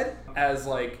highlight the red as,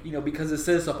 like, you know, because this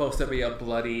is supposed to be a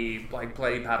bloody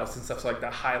battles and stuff. So, like, the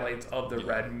highlights of the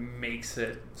red makes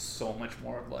it so much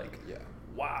more like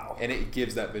wow. And it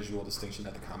gives that visual distinction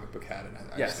that the comic book had, and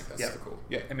I just think that's so cool.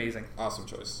 Yeah. Amazing. Awesome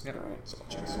choice. Yeah. Right. So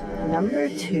choice. Number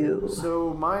 2.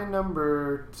 So my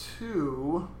number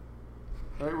 2...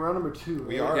 Right, we're on number 2.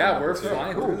 We are. Yeah, we're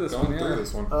flying through this one. Through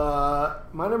this one.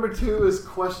 My number 2 is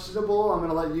questionable. I'm going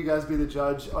to let you guys be the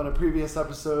judge. On a previous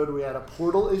episode, we had a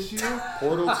Portal issue.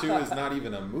 Portal 2 is not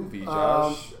even a movie,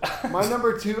 Josh. My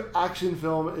number 2 action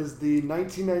film is the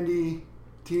 1990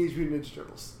 Teenage Mutant Ninja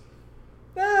Turtles.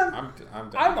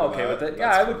 I'm okay with it.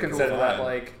 Yeah, I would consider that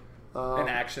like an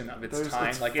action of its time.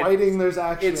 It's like fighting, there's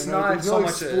action. It's not there's so no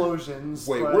much explosions.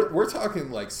 Wait, we're talking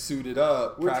like suited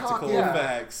up, practical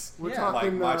effects. We're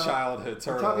talking like My Childhood Turtles.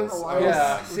 We're talking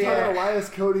Elias. We're talking Elias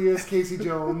Codius, Casey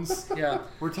Jones.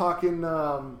 We're talking.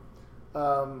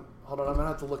 Hold on, I'm gonna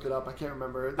have to look it up. I can't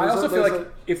remember. I also feel like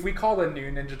if we call the new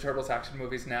Ninja Turtles action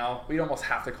movies now, we'd almost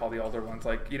have to call the older ones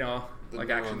like, you know, like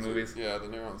action movies. The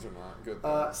new ones are not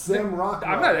good. Sam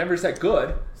Rockwell. I'm not ever said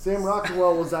good. Sam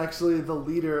Rockwell was actually the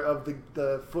leader of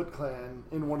the Foot Clan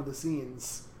in one of the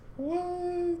scenes.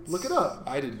 What? Look it up.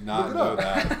 I did not Look it know up.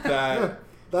 that. That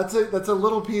That's a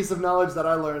little piece of knowledge that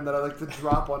I learned that I like to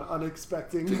drop on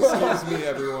unexpected. excuse me,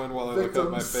 everyone, while I look up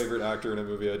my Victims. favorite actor in a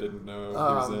movie I didn't know he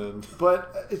was in.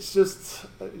 But it's just,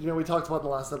 we talked about in the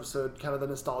last episode, kind of the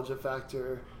nostalgia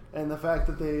factor and the fact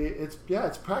that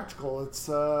it's practical. It's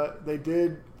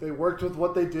they worked with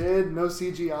what they did, no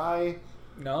CGI.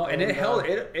 No, and it held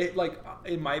it like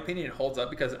in my opinion it holds up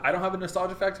because I don't have a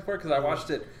nostalgia factor for it because I watched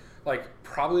it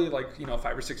probably 5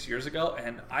 or 6 years ago,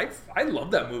 and I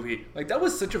love that movie. Like that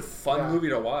was such a fun movie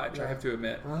to watch. I have to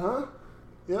admit.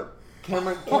 Yep.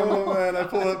 Cameron. Oh man, I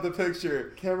pulled up the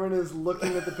picture. Cameron is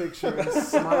looking at the picture and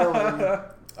smiling.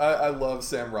 I love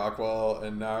Sam Rockwell,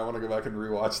 and now I want to go back and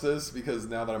rewatch this because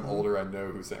now that I'm older, I know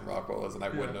who Sam Rockwell is, and I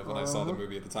wouldn't have when I saw the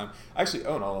movie at the time. I actually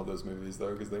own all of those movies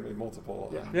though because they made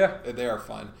multiple. Yeah. They are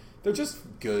fun. They're just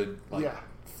good, Yeah.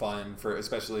 fun for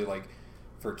especially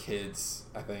for kids.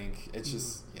 I think it's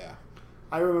just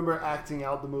I remember acting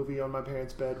out the movie on my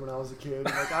parents' bed when I was a kid.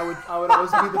 Like I would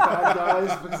always be the bad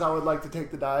guys because I would like to take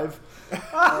the dive.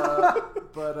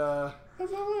 But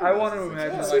I want to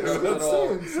imagine most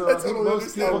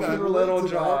people can relate little to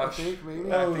Josh that, I think,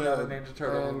 maybe. acting out a Ninja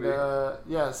Turtle And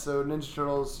movie. so Ninja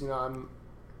Turtles, I'm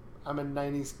a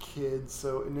 '90s kid,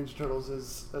 so Ninja Turtles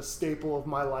is a staple of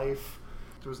my life.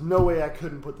 There was no way I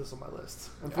couldn't put this on my list.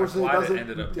 Unfortunately,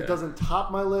 it doesn't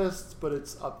top my list, but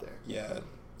it's up there. Yeah.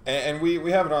 And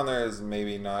we have it on there as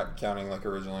maybe not counting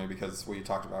originally because we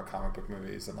talked about comic book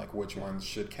movies and which ones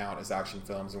should count as action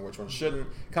films and which ones shouldn't.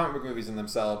 Comic book movies in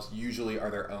themselves usually are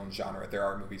their own genre. There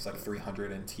are movies like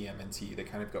 300 and TMNT. They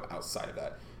kind of go outside of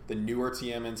that. The newer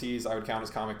TMNTs I would count as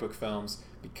comic book films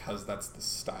because that's the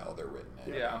style they're written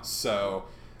in. Yeah. So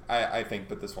I think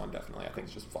that this one definitely it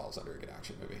just falls under a good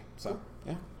action movie. So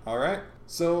yeah. All right.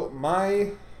 So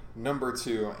my number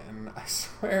 2, and I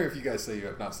swear if you guys say you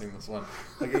have not seen this one,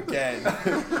 again,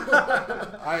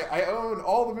 I own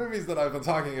all the movies that I've been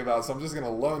talking about, so I'm just going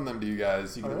to loan them to you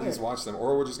guys. You can at least watch them,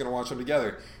 or we're just going to watch them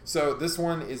together. So this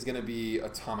one is going to be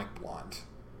Atomic Blonde.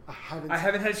 I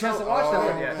haven't had a chance to watch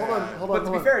that one yet. Hold on. But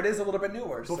to be fair, it is a little bit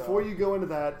newer. Before you go into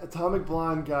that, Atomic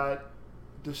Blonde got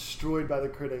destroyed by the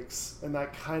critics, and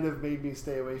that kind of made me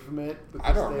stay away from it.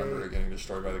 I don't remember it getting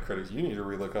destroyed by the critics. You need to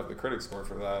relook up the critic score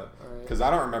for that because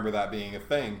I don't remember that being a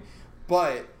thing.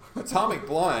 But Atomic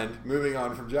Blonde, moving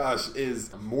on from Josh,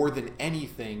 is more than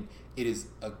anything, it is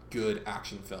a good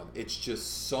action film. It's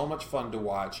just so much fun to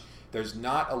watch. There's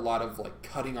not a lot of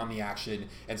cutting on the action,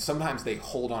 and sometimes they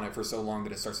hold on it for so long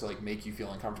that it starts to make you feel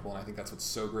uncomfortable, and I think that's what's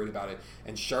so great about it.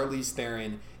 And Charlize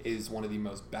Theron is one of the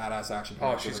most badass action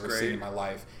heroes I've ever seen in my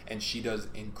life, and she does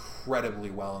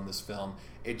incredibly well in this film.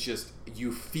 It just,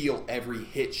 you feel every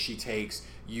hit she takes,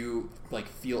 you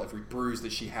feel every bruise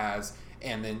that she has,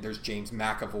 and then there's James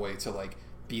McAvoy to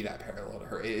be that parallel to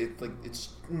her.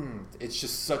 It's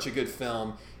just such a good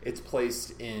film. It's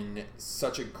placed in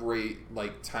such a great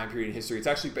time period in history. It's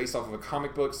actually based off of a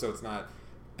comic book, so it's not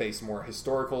based more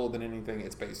historical than anything.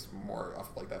 It's based more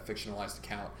off that fictionalized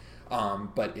account.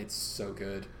 But it's so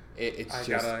good. It's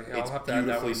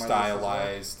beautifully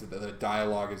stylized. The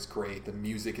dialogue is great. The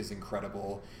music is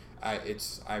incredible. I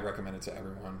recommend it to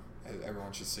everyone.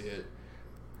 Everyone should see it.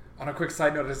 On a quick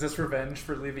side note, is this revenge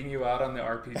for leaving you out on the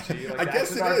RPG? I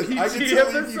guess it is. I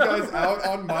get to leave you guys out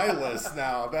on my list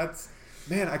now.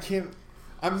 I can't.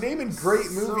 I'm naming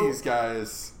great movies,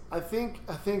 guys. I think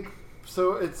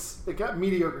so. It got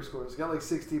mediocre scores. It got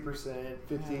 60%,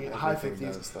 50, high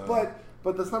 50s.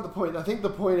 But that's not the point. I think the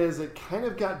point is it kind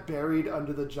of got buried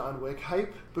under the John Wick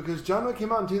hype because John Wick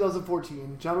came out in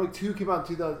 2014. John Wick 2 came out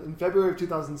in February of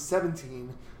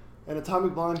 2017. And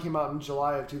Atomic Blonde came out in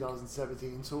July of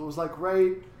 2017, so it was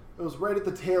right at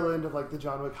the tail end of the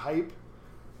John Wick hype.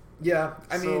 Yeah,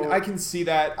 I mean, I can see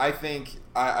that. I think,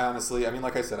 I honestly,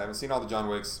 like I said, I haven't seen all the John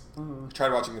Wicks. I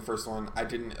tried watching the first one. I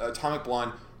didn't. Atomic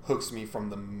Blonde hooks me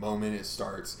from the moment it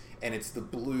starts, and it's the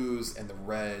blues and the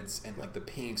reds and the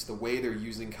pinks, the way they're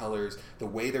using colors, the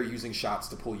way they're using shots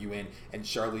to pull you in. And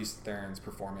Charlize Theron's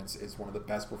performance is one of the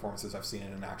best performances I've seen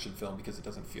in an action film because it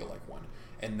doesn't feel like one.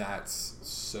 And that's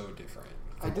so different.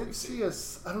 I did see I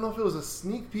don't know if it was a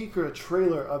sneak peek or a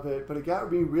trailer of it, but it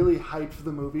got me really hyped for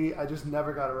the movie. I just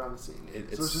never got around to seeing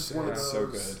it. So it's just one of those. So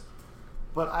good.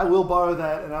 But I will borrow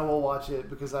that and I will watch it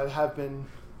because I have been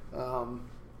kind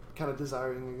of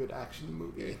desiring a good action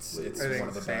movie. It's one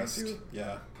of the best.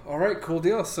 Yeah. All right, cool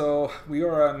deal. So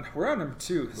we're on number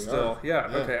 2 still. Yeah.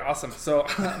 Okay. Awesome. So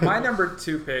my number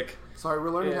 2 pick. Sorry,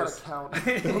 we're learning how to count on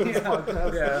this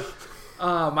podcast. Yeah.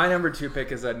 My number 2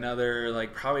 pick is another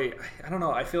probably, I don't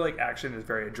know, I feel action is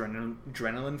very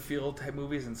adrenaline filled type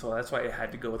movies, and so that's why I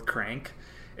had to go with Crank.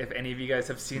 If any of you guys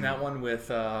have seen that one with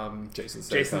Jason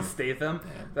Statham,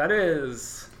 Yeah.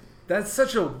 that's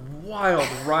such a wild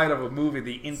ride of a movie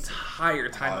the entire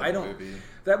time.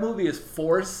 That movie is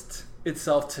forced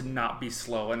itself to not be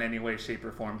slow in any way, shape,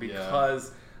 or form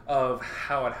because of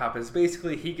how it happens.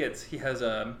 Basically, he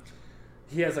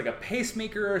has like a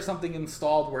pacemaker or something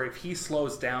installed where if he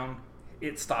slows down,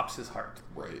 it stops his heart.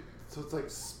 Right. So it's like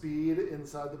speed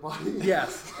inside the body.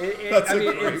 Yes. That's a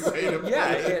great way to put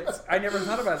it. I never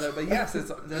thought about that, but yes,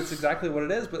 that's exactly what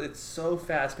it is. But it's so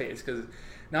fast paced because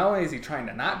not only is he trying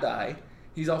to not die,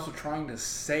 he's also trying to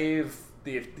save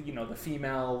the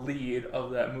female lead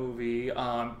of that movie,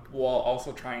 while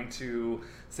also trying to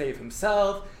save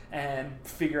himself and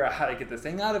figure out how to get this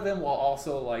thing out of him, while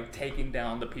also like taking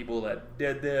down the people that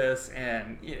did this.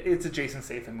 And it's a Jason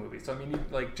Statham movie, so I mean,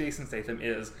 Jason Statham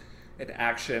is an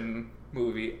action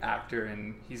movie actor,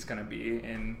 and he's gonna be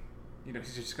in.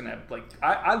 He's just gonna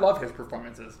I love his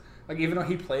performances. Like, even though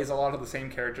he plays a lot of the same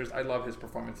characters, I love his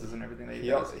performances and everything that he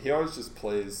does. He always just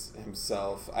plays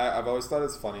himself. I've always thought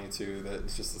it's funny, too, that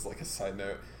it's just as like a side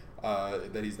note,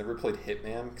 that he's never played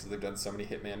Hitman, because they've done so many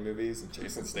Hitman movies, and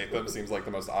Jason Statham seems like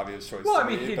the most obvious choice Well, to I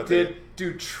mean, me, he but did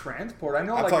do Transport. I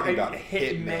know, I'm talking about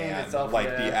Hitman itself, like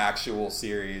the actual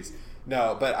series.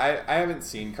 No, but I haven't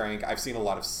seen Crank. I've seen a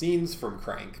lot of scenes from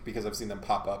Crank because I've seen them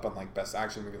pop up on like best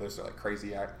action movie lists or like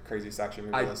craziest action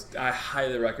movie lists. I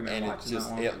highly recommend And watching that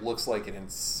one. it looks like an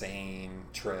insane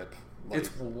trip. Like,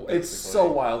 it's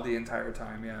so wild the entire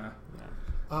time. Yeah.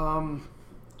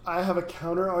 I have a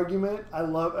counter argument. I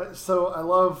love.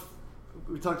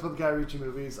 We talked about the Guy Ritchie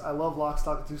movies. I love Lock,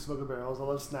 Stock, and Two Smoking Barrels. I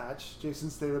love Snatch.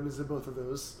 Jason Statham is in both of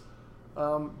those.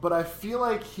 But I feel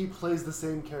like he plays the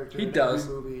same character in every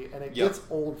movie, and it gets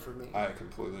old for me. I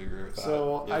completely agree with that.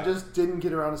 So I just didn't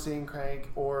get around to seeing Crank,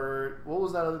 or what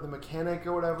was that other, The Mechanic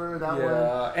or whatever, that one?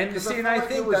 Yeah, and I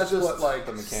think that's what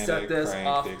The Mechanic, set this Crank,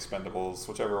 off. The Expendables,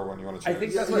 whichever one you want to choose. I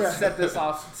think that's what set this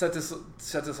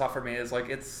off for me, is like,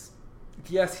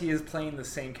 yes, he is playing the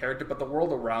same character, but the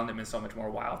world around him is so much more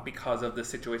wild because of the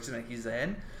situation that he's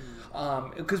in.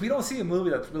 Because we don't see a movie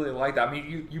that's really like that. I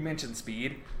mean, you mentioned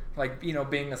Speed,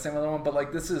 being a similar one, but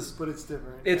like this is. But it's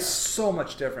different. It's so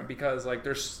much different because like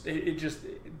it just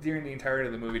during the entirety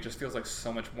of the movie just feels like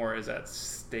so much more is at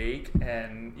stake,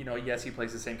 and yes, he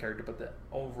plays the same character, but the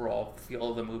overall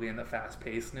feel of the movie and the fast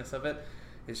pacedness of it,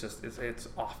 it's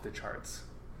off the charts.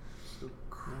 So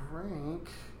Crank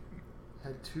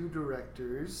had 2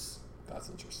 directors. That's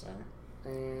interesting.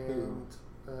 And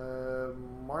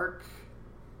Mark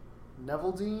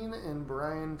Neveldine and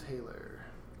Brian Taylor.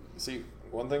 See,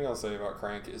 one thing I'll say about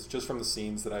Crank is just from the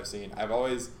scenes that I've seen, I've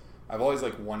always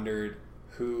like wondered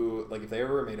who, like, if they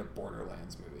ever made a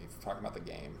Borderlands movie, talking about the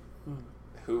game,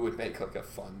 who would make like a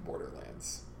fun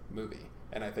Borderlands movie?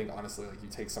 And I think honestly, like, you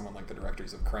take someone like the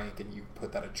directors of Crank and you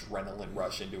put that adrenaline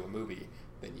rush into a movie,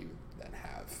 then you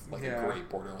have like a great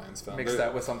Borderlands film. Mix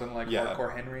that with something like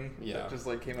Hardcore Henry, that just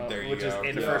like came out, which is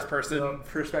in first person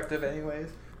perspective, anyways.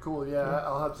 Cool,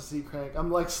 I'll have to see Crank. I'm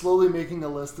like slowly making a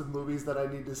list of movies that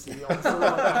I need to see. Also,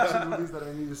 like action movies that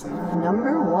I need to see.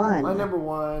 Number 1. My number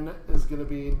 1 is going to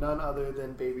be none other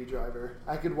than Baby Driver.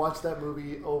 I could watch that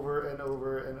movie over and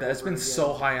over and over. That's been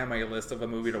so high on my list of a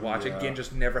movie to watch. Again,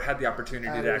 just never had the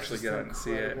opportunity to actually get out and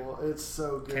see it. It's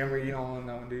so good. Cameron, you don't own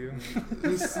that one, do you?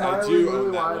 He's smiling really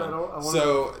wide.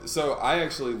 So I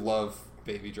actually love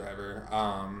Baby Driver.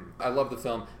 I love the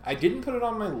film. I didn't put it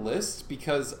on my list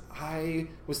because I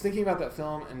was thinking about that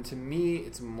film, and to me,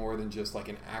 it's more than just like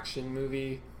an action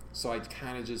movie. So I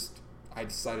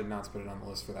decided not to put it on the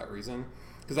list for that reason,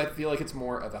 because I feel like it's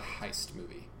more of a heist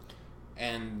movie,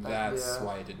 and that's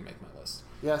why it didn't make my list.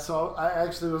 Yeah, so I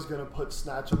actually was going to put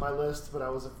Snatch on my list, but I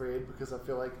was afraid because I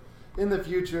feel like in the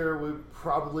future we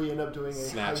probably end up doing a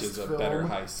Snatch heist is a film. better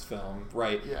heist film,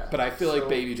 right? Yeah. But I feel like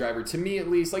Baby Driver, to me at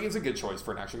least, like, it's a good choice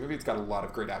for an action movie. It's got a lot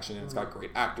of great action and it's got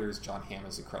great actors. John Hamm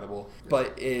is incredible,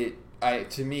 but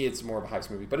to me it's more of a heist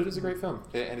movie. But it is a great film,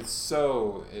 and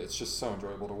it's just so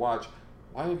enjoyable to watch.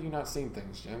 Why have you not seen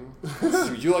things, Jim?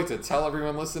 Would you like to tell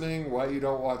everyone listening why you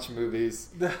don't watch movies?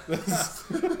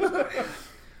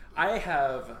 I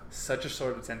have such a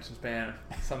short attention span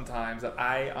sometimes that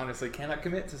I honestly cannot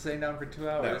commit to sitting down for 2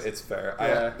 hours. No, it's fair.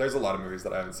 Yeah. There's a lot of movies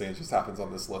that I haven't seen. It just happens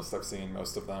on this list. I've seen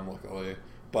most of them, luckily.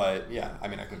 But yeah, I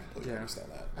mean, I can completely understand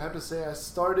that. I have to say, I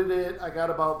started it. I got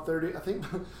about 30. I think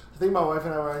my wife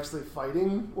and I were actually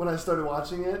fighting when I started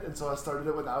watching it, and so I started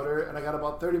it without her. And I got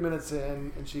about 30 minutes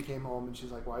in, and she came home and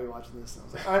she's like, "Why are you watching this?" And I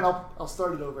was like, "All right, I'll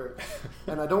start it over."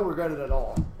 And I don't regret it at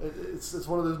all. It's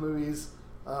one of those movies.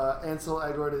 Ansel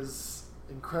Elgort is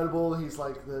incredible. He's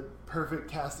like the perfect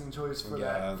casting choice for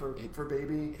for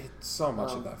Baby. It's so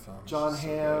much of that film. John It's so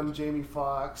Hamm, good. Jamie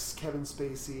Foxx, Kevin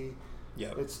Spacey.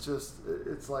 Yep.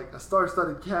 It's like a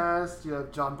star-studded cast. You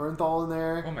have John Bernthal in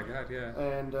there. Oh my god, yeah.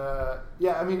 And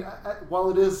I mean, while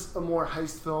it is a more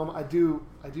heist film, I do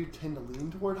tend to lean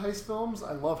toward heist films.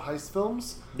 I love heist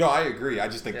films. No, I agree. I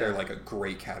just think they're Yeah. like a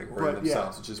great category But,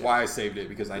 themselves, yeah. which is why I saved it,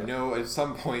 because I know at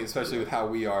some point, especially with how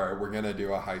we are, we're gonna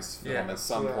do a heist film Yeah. at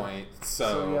some Yeah. point.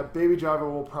 So yeah, Baby Driver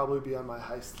will probably be on my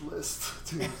heist list.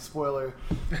 Too. Spoiler.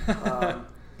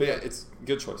 But yeah, it's a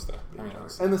good choice though. I mean,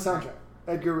 honestly. And the soundtrack,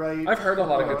 Edgar Wright. I've heard a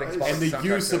lot of good things about And the the soundtrack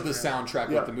use of the too, yeah. soundtrack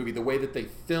Yeah. with the movie, the way that they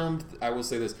filmed, I will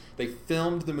say this, they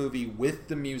filmed the movie with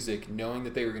the music, knowing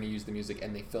that they were going to use the music,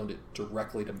 and they filmed it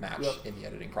directly to match Yep. in the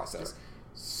editing process.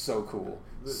 So cool.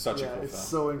 Such a cool it's film.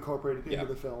 so incorporated into Yeah.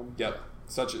 the film. Yep.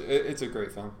 It's a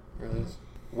great film. It really is.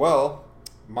 Well,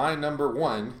 my number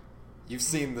one, you've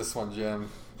seen this one, Jim,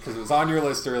 because it was on your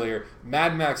list earlier.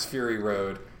 Mad Max Fury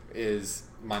Road is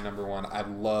my number one. I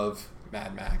love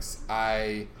Mad Max.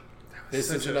 This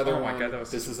is another one. God, that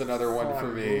was This such is a another one for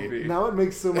fun me. movie. Now it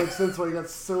makes so much sense why you got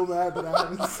so mad that I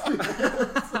haven't seen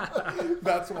it.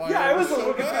 That's why. Yeah, I was a so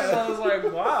little confused. mad. I was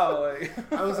like, wow.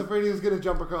 Like, I was afraid he was going to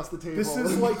jump across the table. This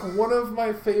is like one of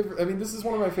my favorite. I mean, this is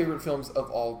one of my favorite films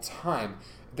of all time.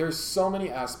 There's so many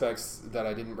aspects that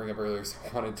I didn't bring up earlier, so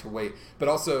I wanted to wait. But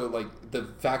also, like the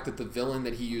fact that the villain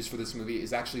that he used for this movie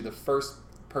is actually the first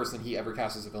person he ever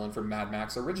cast as a villain for Mad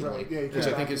Max originally, Right, yeah, he which came I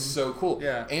think back is and- so cool.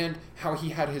 Yeah. And how he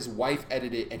had his wife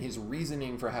edit it, and his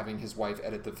reasoning for having his wife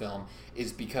edit the film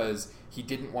is because he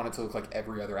didn't want it to look like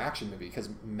every other action movie, because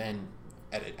men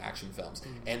edit action films,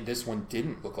 and this one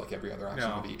didn't look like every other action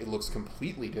No. movie. It looks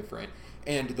completely different,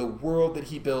 and the world that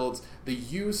he builds, the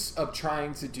use of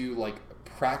trying to do like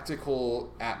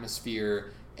practical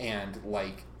atmosphere and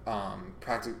like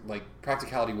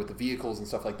practicality with the vehicles and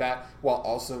stuff like that, while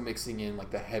also mixing in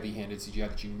like the heavy-handed CGI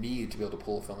that you need to be able to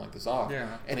pull a film like this off.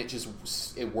 Yeah. And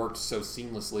it worked so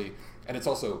seamlessly, and it's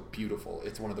also beautiful.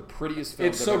 It's one of the prettiest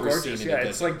films it's I've so ever gorgeous. seen. Yeah, in a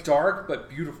it's decade. like dark but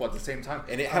beautiful at the same time.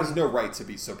 And it has no right to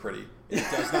be so pretty. It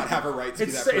does not have a right to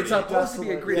be that pretty. It's supposed to be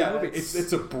a great yeah, movie.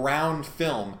 it's a brown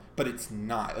film, but it's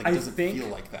not. Like, it doesn't feel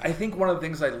like that. I think one of the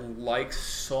things I like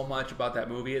so much about that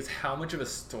movie is how much of a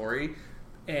story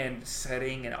and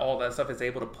setting and all that stuff is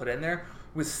able to put in there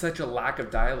with such a lack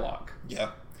of dialogue.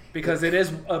 Yeah. Because it is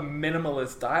a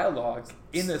minimalist dialogue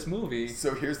in this movie.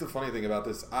 So here's the funny thing about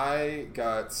this. I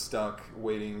got stuck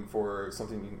waiting for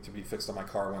something to be fixed on my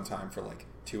car one time for like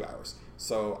 2 hours.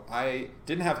 So I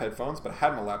didn't have headphones, but I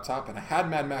had my laptop, and I had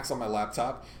Mad Max on my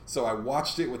laptop. So I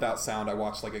watched it without sound. I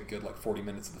watched like a good 40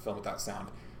 minutes of the film without sound.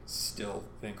 Still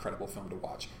an incredible film to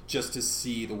watch, just to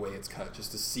see the way it's cut,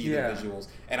 just to see the visuals.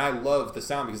 And I love the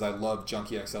sound because I love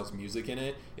Junkie XL's music in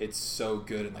it. It's so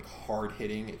good and like hard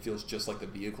hitting. It feels just like the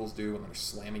vehicles do when they're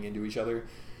slamming into each other.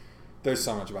 There's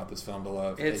so much about this film to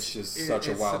love. It's just such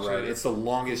a wild ride. It's the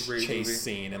longest chase movie.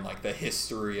 scene in like the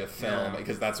history of film,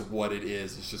 because that's what it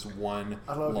is. It's just one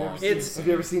I don't know long. if have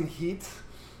you ever seen Heat?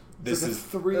 This It's is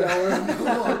a 3 hour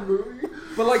long movie.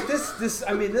 But like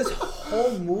this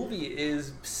whole movie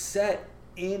is set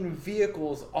in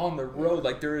vehicles on the road.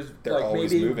 Like there's They're like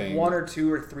always maybe moving. 1 or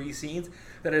 2 or 3 scenes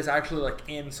that is actually like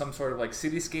in some sort of like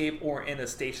cityscape or in a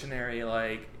stationary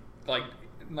like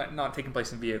not taking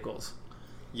place in vehicles.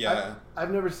 yeah.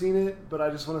 I've never seen it, but I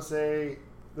just want to say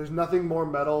there's nothing more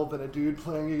metal than a dude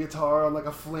playing a guitar on like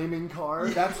a flaming car.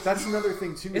 That's another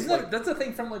thing too. Isn't that's a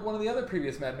thing from like one of the other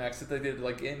previous Mad Max that they did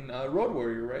like in Road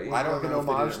Warrior, right? I don't Like an know if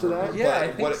they homage did to it that? right, Yeah, but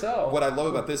I think so. What I love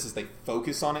about this is they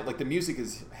focus on it. Like the music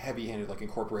is heavy-handed, like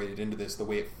incorporated into this, the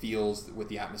way it feels with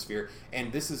the atmosphere.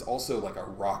 And this is also like a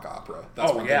rock opera.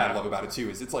 That's one thing I love about it too.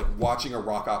 Is it's like watching a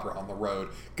rock opera on the road,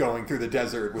 going through the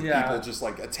desert with people just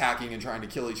like attacking and trying to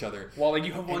kill each other. Well, like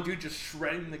you have one dude just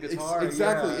shredding the guitar.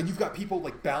 Exactly, yeah. and you've got people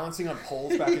like balancing on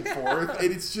poles back and forth,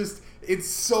 and it's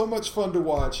so much fun to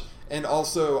watch. And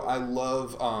also, I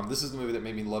love this is the movie that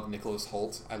made me love Nicholas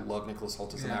Hoult. I love Nicholas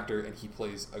Hoult as an actor, and he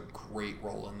plays a great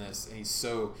role in this. And he's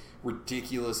so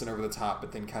ridiculous and over the top,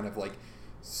 but then kind of like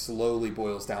slowly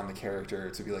boils down the character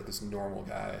to be like this normal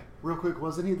guy. Real quick,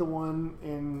 wasn't he the one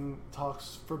in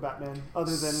talks for Batman?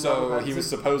 Other than So Robert he was Pattinson?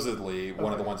 supposedly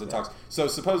one of the ones in talks. So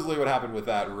supposedly what happened with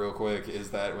that, real quick,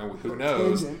 is that who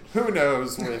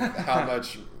knows with how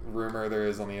much rumor there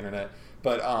is on the internet.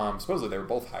 But supposedly they were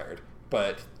both hired.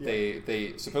 But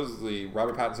they supposedly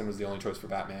Robert Pattinson was the only choice for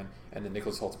Batman, and then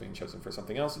Nicholas Holt's being chosen for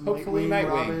something else. Hopefully Nightwing, Nightwing.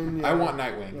 Robin, yeah. I want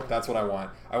Nightwing. Yeah. That's what I want.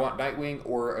 I want Nightwing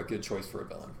or a good choice for a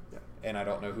villain. Yeah. And I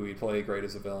don't know who he'd play great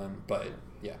as a villain, but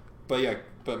yeah.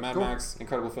 but Mad Max,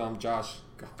 incredible film. Josh,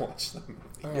 go watch them.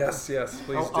 Yes, please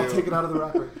do. I'll take it out of the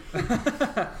wrapper.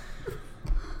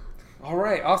 All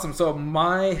right, awesome. So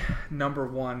my number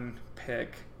one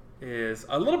pick is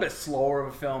a little bit slower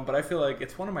of a film, but I feel like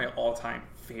it's one of my all-time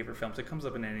favorite films. It comes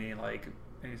up in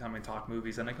anytime I talk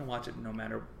movies, and I can watch it no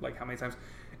matter how many times.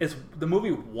 It's the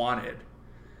movie Wanted,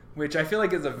 which I feel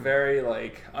like is a very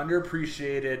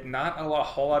underappreciated. Not a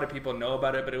whole lot of people know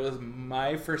about it, but it was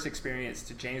my first experience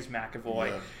to James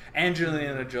McAvoy,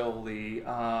 Angelina Jolie,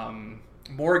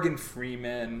 Morgan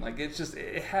Freeman.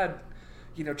 It had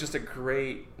just a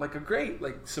great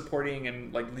supporting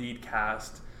and lead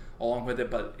cast along with it,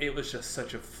 but it was just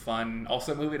such a fun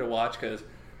also movie to watch because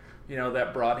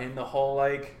that brought in the whole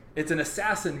it's an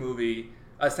assassin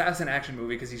action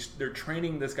movie because they're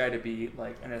training this guy to be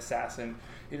an assassin.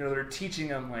 They're teaching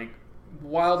him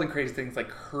wild and crazy things like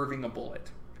curving a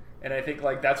bullet. And I think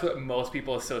that's what most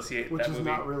people associate Which that is movie.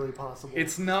 not really possible.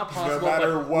 It's not possible. No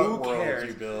matter but what who world cares?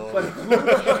 you build. But who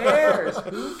cares?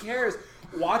 Who cares?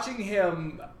 Watching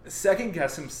him second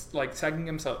guess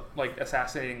himself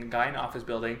assassinating a guy in an office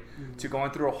building, to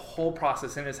going through a whole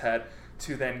process in his head,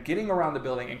 to then getting around the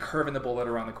building and curving the bullet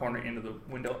around the corner into the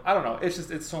window. I don't know.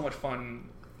 It's so much fun.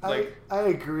 I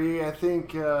agree. I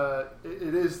think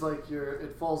it is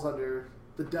it falls under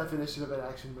the definition of an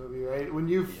action movie, right? When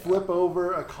you flip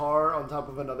over a car on top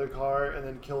of another car and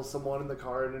then kill someone in the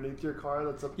car underneath your car,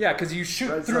 that's because you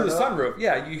shoot right through the side up. sunroof.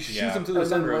 Yeah, you shoot them through the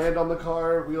and then sunroof. land on the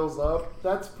car, wheels up.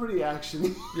 That's pretty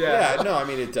actiony. Yeah, no, I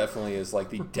mean, it definitely is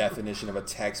the definition of a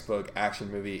textbook action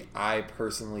movie. I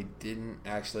personally didn't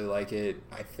actually like it,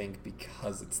 I think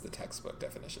because it's the textbook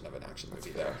definition of an action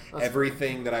movie, though.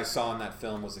 Everything that I saw in that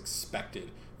film was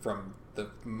expected from the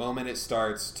moment it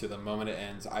starts to the moment it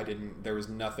ends. There was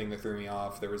nothing that threw me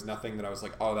off. There was nothing that I was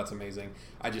like, oh, that's amazing.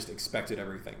 I just expected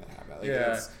everything that happened.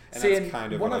 That's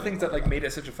kind of one of the things that made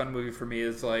it such a fun movie for me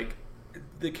is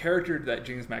the character that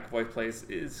James McAvoy plays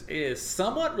is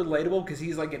somewhat relatable because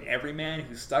he's an everyman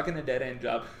who's stuck in a dead end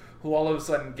job who all of a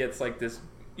sudden gets this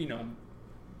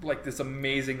this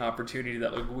amazing opportunity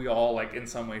that we all in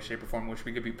some way, shape, or form wish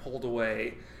we could be pulled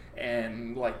away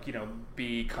and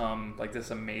become this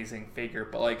amazing figure.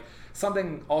 But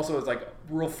something also is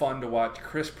real fun to watch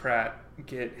Chris Pratt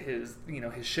get his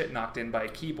his shit knocked in by a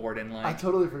keyboard and I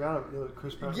totally forgot about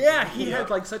Chris Pratt. Yeah, he had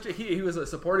such a he was a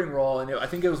supporting role, and I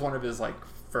think it was one of his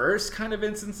first kind of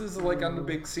instances of on the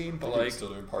big scene. But he was still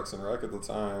doing Parks and Rec at the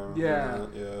time. Yeah.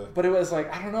 But it was I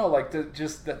don't know,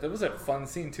 that was a fun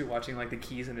scene too, watching the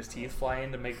keys in his teeth fly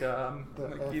in to make a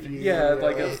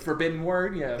forbidden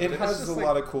word. Yeah, it has a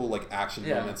lot of cool action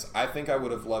moments. I think I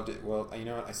would have loved it. Well, you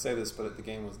know what? I say this, but the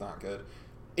game was not good.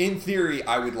 In theory,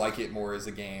 I would like it more as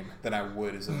a game than I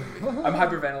would as a movie. I'm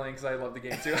hyperventilating because I love the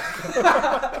game too.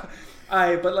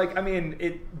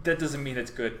 That doesn't mean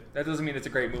it's good. That doesn't mean it's a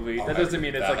great movie. That doesn't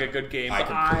mean it's a good game. I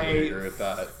completely agree with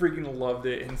that. Freaking loved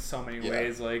it in so many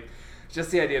ways.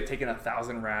 Just the idea of taking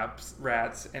 1,000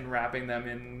 rats and wrapping them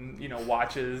in,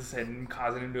 watches and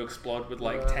causing them to explode with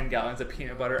 10 gallons of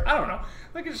peanut butter. I don't know.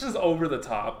 It's just over the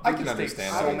top. I can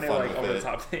understand so many fun with over the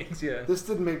top things. Yeah. This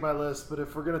didn't make my list, but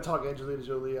if we're gonna talk Angelina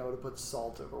Jolie, I would have put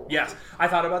Salt over Wanted. Yes, I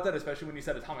thought about that, especially when you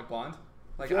said Atomic Blonde.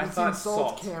 If you haven't seen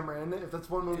Salt, Cameron, if that's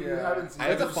one movie you haven't seen. I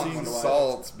haven't seen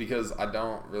Salt because I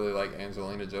don't really like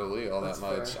Angelina Jolie all that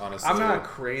much, honestly. I'm not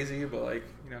crazy, but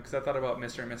because I thought about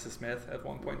Mr. and Mrs. Smith at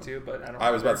one point too, but I don't.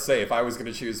 I was about to say, if I was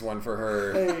going to choose one for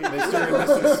her, Mr. and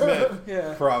Mrs.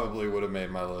 Smith probably would have made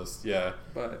my list. Yeah,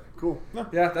 but cool.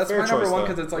 Yeah, that's my number one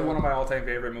because it's one of my all-time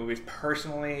favorite movies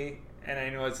personally. And I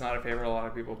know it's not a favorite of a lot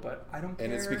of people, but I don't care.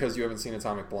 And it's because you haven't seen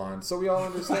Atomic Blonde, so we all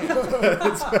understand.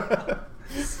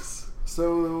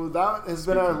 So that has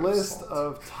been our list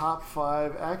of top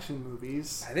 5 action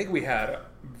movies. I think we had a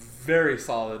very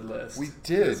solid list. We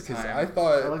did, because I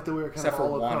thought... I like that we were kind of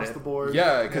all across the board.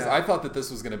 Yeah, because I thought that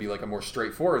this was going to be a more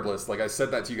straightforward list. I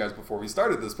said that to you guys before we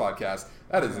started this podcast.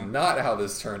 That is not how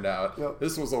this turned out. Yep.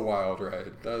 This was a wild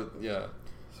ride.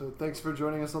 So thanks for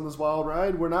joining us on this wild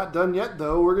ride. We're not done yet,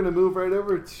 though. We're going to move right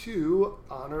over to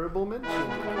honorable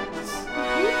mentions.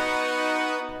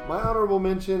 My honorable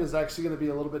mention is actually going to be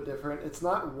a little bit different. It's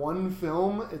not one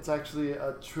film. It's actually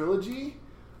a trilogy.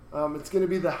 It's going to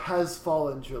be the Has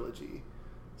Fallen trilogy.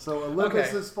 So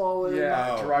Olympus has fallen.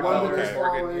 Yeah, London has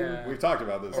fallen. Yeah. We've talked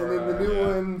about this. And then the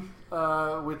new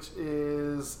one, which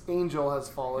is Angel Has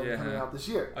Fallen, coming out this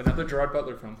year. Another Gerard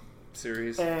Butler film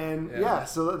series. And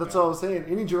so that's all I was saying.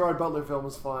 Any Gerard Butler film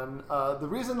is fun. The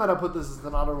reason that I put this as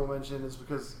an honorable mention is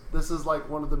because this is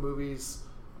one of the movies,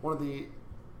 one of the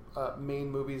main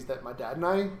movies that my dad and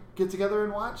I get together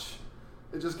and watch.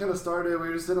 it just kind of started. We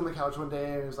were just sitting on the couch one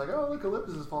day, and it was like, "Oh, look,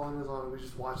 Olympus is falling." Is on. We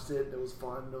just watched it. And it was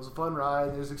fun. It was a fun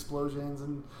ride. There's explosions,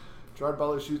 and Gerard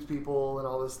Butler shoots people, and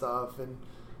all this stuff.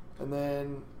 And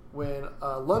then when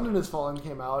London Has Fallen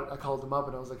came out, I called him up,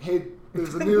 and I was like, "Hey,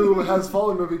 there's a new Has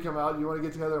Fallen movie come out. You want to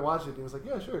get together and watch it?" And he was like,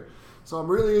 "Yeah, sure." So I'm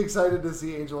really excited to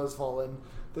see Angel Has Fallen.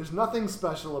 There's nothing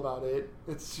special about it.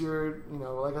 It's your,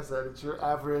 like I said, it's your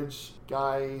average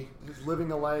guy who's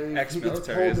living a life. He gets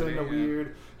Ex-military, pulled in a yeah.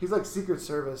 weird. He's like Secret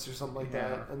Service or something like Yeah.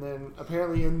 that. And then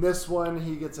apparently in this one,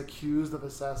 he gets accused of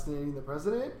assassinating the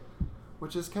president,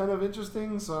 which is kind of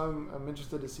interesting. So I'm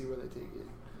interested to see where they take it.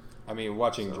 I mean,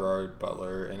 watching Gerard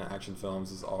Butler in action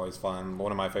films is always fun.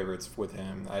 One of my favorites with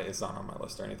him, it's not on my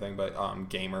list or anything, but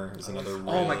Gamer is another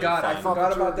really Oh my god, I fun.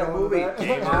 forgot about that movie.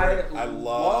 Gamer. I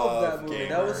love that movie. Gamer.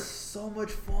 That was so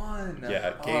much fun.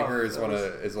 Yeah, Oh, Gamer is that one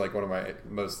was- of my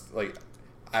most like.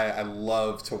 I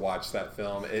love to watch that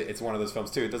film. It's one of those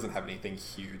films too. It doesn't have anything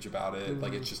huge about it.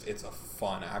 Like it's a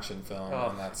fun action film, Oh.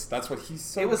 and that's what he's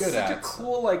so It was good such at. a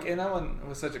cool, and that one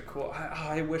was such a cool.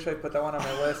 I wish I put that one on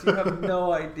my list. You have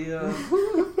no idea.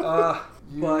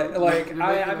 But You're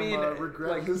I making mean, him, regret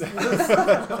like this.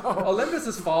 Olympus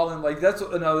Has Fallen. Like that's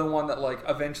another one that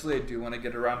eventually I do want to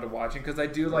get around to watching because I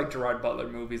do like Gerard Butler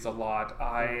movies a lot.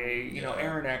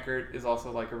 Aaron Eckhart is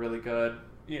also a really good.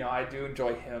 I do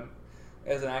enjoy him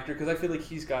as an actor because I feel like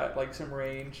he's got some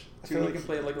range too. He can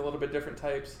play a little bit different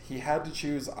types. He had to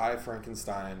choose I,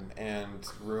 Frankenstein and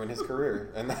ruin his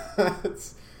career, and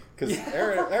that's because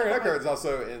Aaron Eckhart is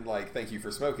also in Thank You for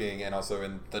Smoking and also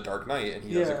in The Dark Knight, and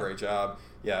he does a great job.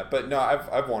 Yeah, but no,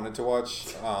 I've wanted to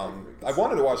watch. I've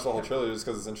wanted to watch the whole trilogy just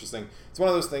because it's interesting. It's one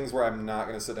of those things where I'm not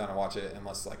going to sit down and watch it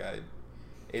unless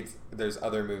there's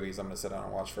other movies I'm going to sit down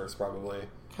and watch first, probably.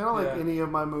 Kind of like any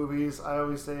of my movies, I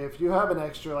always say if you have an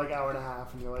extra hour and a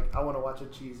half and you're like, I want to watch a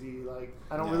cheesy,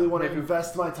 I don't really want to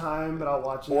invest my time, but I'll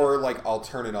watch it. Or I'll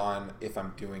turn it on if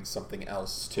I'm doing something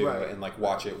else too, Right. and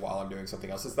watch it while I'm doing something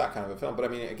else. It's that kind of a film. But I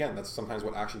mean, again, that's sometimes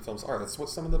what action films are. That's what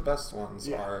some of the best ones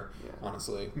are,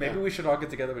 honestly. Maybe we should all get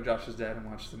together with Josh's dad and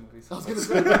watch the movies. I was gonna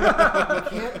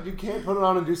say you can't put it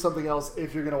on and do something else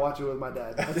if you're gonna watch it with my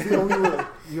dad. That's the only rule.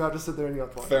 You have to sit there and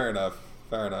watch it. Fair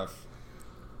enough.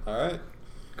 All right.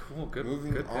 Cool. Good.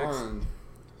 Moving good picks. on.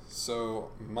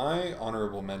 So my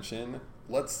honorable mention.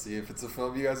 Let's see if it's a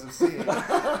film you guys have seen.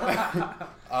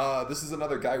 This is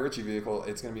another Guy Ritchie vehicle.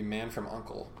 It's going to be Man from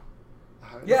U.N.C.L.E.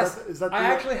 Yes, is that I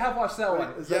actually have watched that one.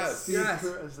 Is Yes.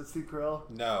 that Steve Carell?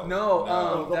 No.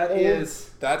 That old- is.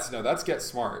 That's Get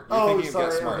Smart. You're Oh, thinking of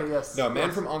Get sorry. Smart. Okay, yes. No, Man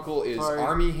Yes. from U.N.C.L.E. is Sorry.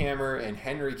 Armie Hammer and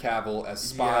Henry Cavill as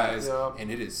spies, Yeah. and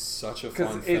it is such a Because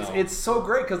fun it's film. it's so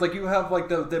great because you have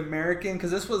the American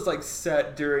because this was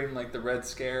set during the Red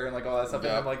Scare and all that stuff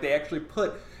Yep. and they actually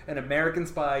put an American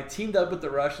spy teamed up with the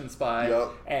Russian spy Yep.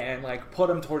 and put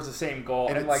them towards the same goal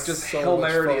and, it's just so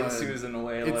hilarity much fun. ensues in a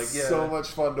way It's so much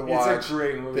fun to It's watch. a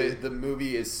great movie. The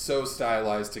movie is so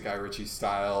stylized to Guy Ritchie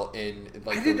style in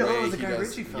I the didn't know way it was a he Guy does.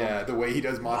 Ritchie film. Yeah, the way he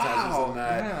does montages Wow, on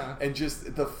that, yeah. and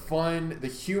just the fun, the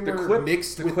humor quip-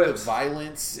 mixed the with quips. the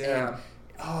violence, Yeah.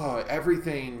 and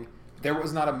everything. There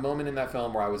was not a moment in that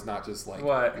film where I was not just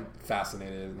What?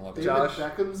 fascinated and loved it. David Josh?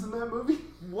 Beckham's in that movie.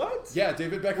 What? Yeah,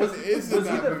 David Beckham Was- is in was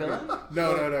he that the movie. villain?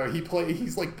 No.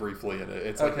 He's briefly in it.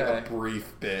 It's Okay. a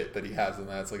brief bit that he has in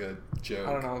that. It's a joke.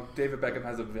 I don't know. David Beckham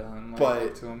has a villain.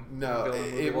 But to him. no,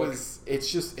 Villain movie it look. was.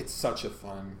 It's such a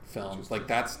fun film.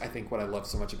 That's I think what I love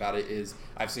so much about it is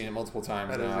I've seen it multiple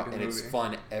times That is a now, good and it's movie.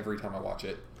 fun every time I watch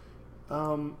it.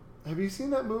 Have you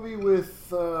seen that movie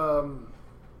with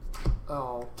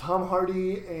Tom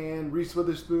Hardy and Reese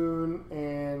Witherspoon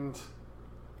and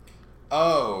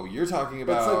Oh, you're talking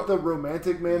about it's the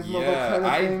romantic man from yeah. kind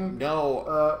of I thing.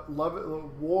 know. Love it,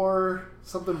 war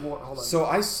something war. Hold on. So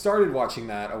I started watching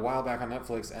that a while back on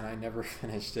Netflix, and I never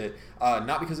finished it.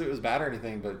 Not because it was bad or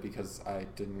anything, but because I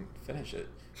didn't finish it.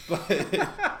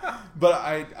 But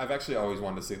I've actually always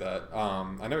wanted to see that. I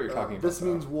know what you're talking about. This though.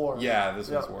 Means War. Yeah, This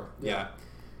Means Yeah. War. Yeah. Yeah,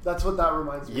 That's what that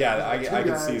reminds me. yeah, of. I Two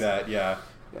can see guys. that. Yeah.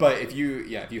 But if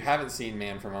you haven't seen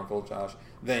Man from U.N.C.L.E., Josh,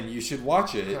 then you should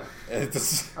watch it.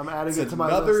 It's, I'm adding it's it to my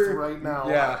another- list right now.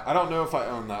 Yeah. I don't know if I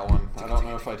own that one. I don't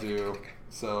know if I do.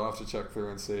 So I'll have to check through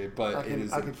and see. But I it can,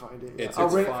 is. I can find it. it's- I'll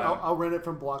it's rent fun. I'll rent it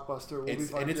from Blockbuster. We'll be It's,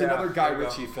 fine. and it's Yeah, another Guy there you go.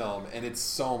 Ritchie film, and it's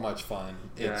so much fun.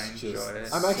 Yeah, It's I enjoy just. it.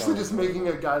 I'm actually so just enjoyable. making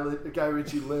a Guy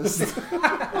Ritchie list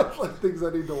of things I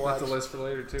need to watch. That's a list for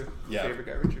later too. Yeah. Favorite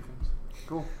Guy Ritchie films.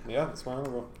 Cool. Yeah, that's my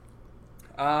honorable.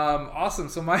 Awesome.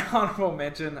 So my honorable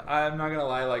mention, I'm not gonna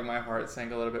lie, like my heart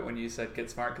sank a little bit when you said Get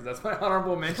Smart because that's my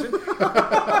honorable mention. Wait,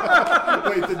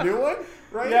 the new one?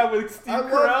 Right? Yeah, with Steve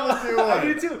Carell. Love the new one. I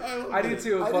do too. I do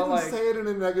too. I but didn't like, say it in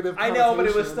a negative I know, but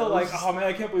it was connotation. still like, oh man,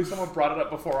 I can't believe someone brought it up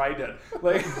before I did.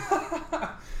 Like,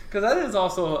 because that is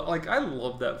also like, I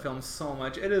love that film so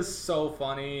much. It is so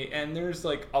funny, and there's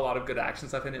like a lot of good action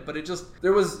stuff in it. But it just,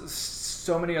 there was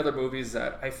so many other movies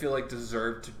that I feel like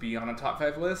deserve to be on a top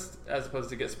 5 list as opposed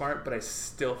to Get Smart. But I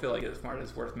still feel like Get Smart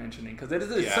is worth mentioning because it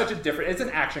is such a different. It's an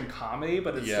action comedy,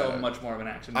 but it's still much more of an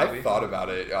action movie. I thought about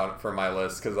it for my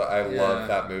list because I love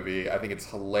that movie. I think it's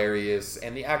hilarious,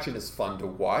 and the action is fun to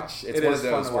watch. It's one of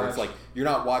those where it's like you're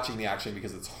not watching the action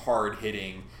because it's hard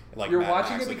hitting. Like you're Mad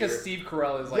watching Max, it because Steve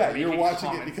Carell is like you're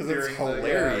watching it because it's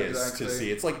hilarious exactly. to see.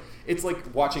 It's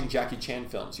like watching Jackie Chan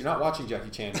films. You're not watching Jackie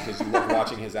Chan because you love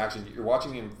watching his action. You're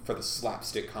watching him for the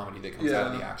slapstick comedy that comes out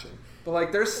of the action. But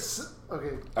like there's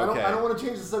okay. I don't want to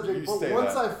change the subject. But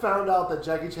once I found out that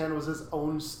Jackie Chan was his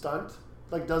own stunt,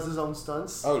 like does his own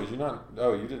stunts. Oh, did you not?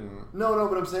 Oh, you didn't. No,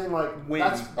 but I'm saying like when.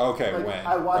 That's, okay, like, when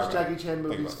I watch Jackie Chan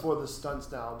movies for the stunts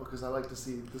now because I like to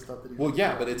see the stuff that he. Well,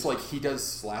 yeah, but it's like he does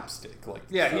slapstick, like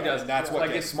he does. And that's what like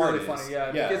Get it's Smart really is. Funny.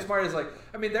 Yeah, Get Smart is like.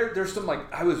 I mean, there's some like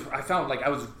I found like I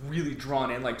was really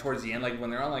drawn in like towards the end, like when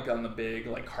they're on the big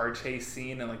like car chase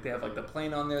scene and like they have like the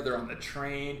plane on there, they're on the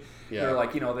train. Yeah. They're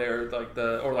like they're like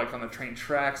or like on the train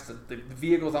tracks, the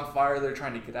vehicle's on fire, they're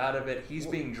trying to get out of it. He's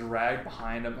being dragged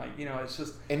behind him, like it's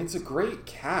just. And it's a great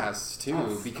cast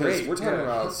too because we're talking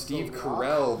about Steve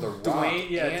Carell, The Rock,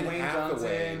 and Dwayne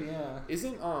Hathaway. Johnson,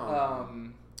 Isn't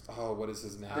oh, what is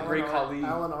his name? The Great Khali.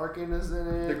 Alan Arkin is in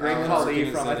it. The Great Khali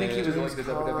from I think he was like the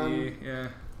WWE. Yeah.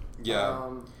 Yeah.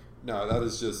 No, that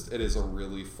is just, it is a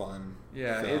really fun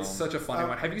film. It's such a funny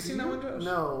one. Have you seen that one, Josh?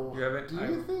 No. You haven't? Do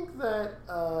you think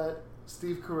that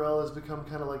Steve Carell has become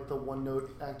kind of like the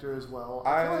one-note actor as well?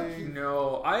 I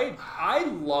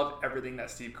love everything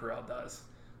that Steve Carell does.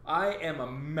 I am a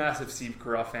massive Steve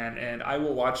Carell fan, and I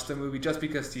will watch the movie just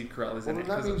because Steve Carell is in it.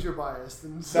 That means you're biased.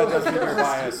 And that does mean you're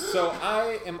biased. So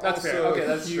I am also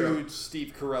a huge true.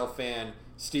 Steve Carell fan.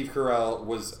 Steve Carell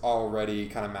was already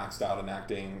kind of maxed out in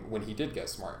acting when he did Get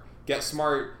Smart. Get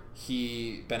Smart,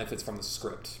 he benefits from the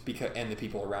script and the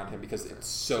people around him because it's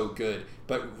so good.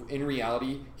 But in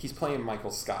reality, he's playing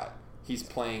Michael Scott. He's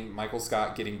playing Michael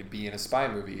Scott getting to be in a spy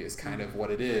movie is kind of what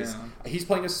it is. Yeah. He's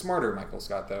playing a smarter Michael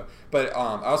Scott, though. But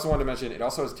I also wanted to mention, it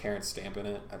also has Terrence Stamp in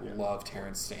it. I love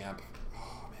Terrence Stamp.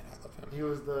 Oh, man, I love him. He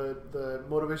was the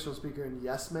motivational speaker in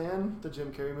Yes Man, the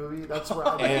Jim Carrey movie. That's where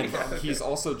I And he's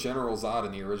also General Zod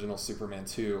in the original Superman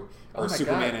 2. Or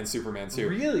Superman and Superman 2.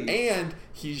 Really? And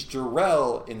he's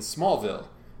Jor-El in Smallville.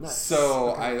 Nice.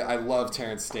 So I love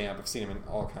Terrence Stamp. I've seen him in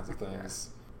all kinds of things.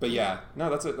 But yeah,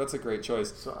 no, that's a great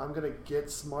choice. So I'm gonna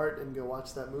get smart and go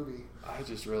watch that movie. I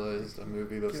just realized a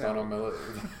movie that's not on my list.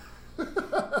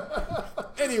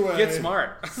 Anyway, Get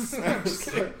Smart.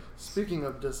 Speaking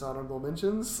of dishonorable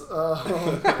mentions,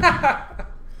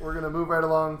 we're gonna move right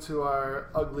along to our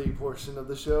ugly portion of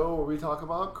the show where we talk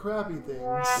about crappy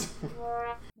things.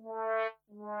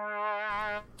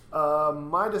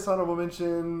 My dishonorable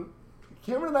mention.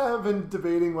 Cameron and I have been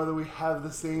debating whether we have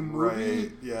the same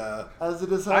movie as a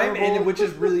dishonorable. Which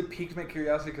has really piqued my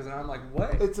curiosity because I'm like,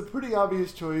 what? It's a pretty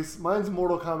obvious choice. Mine's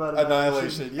Mortal Kombat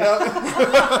Annihilation. Yep.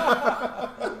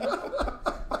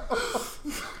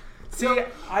 See,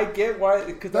 I get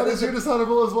why. Cause that is your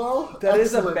dishonorable as well? That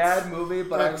is a bad movie,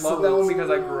 but I love that one because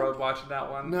I grew up watching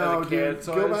that one as a kid. Dude,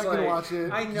 so go back and watch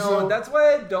it. I know, and that's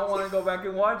why I don't want to go back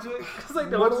and watch it because I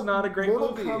know it's not a great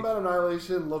movie. Mortal Kombat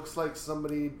Annihilation looks like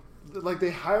somebody... Like, they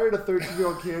hired a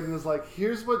 13-year-old kid and was like,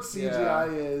 here's what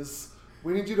CGI is.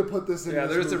 We need you to put this in this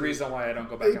there's movie. a reason why I don't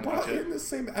go back and watch it. They brought in the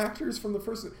same actors from the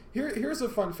first... Here's a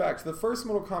fun fact. The first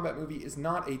Mortal Kombat movie is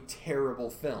not a terrible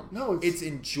film. No, it's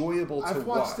enjoyable to watch. I've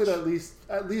watched it at least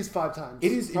 5 times.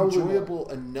 It is enjoyable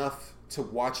enough to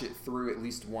watch it through at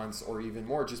least once or even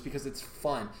more just because it's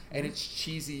fun. And it's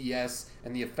cheesy, yes,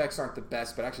 and the effects aren't the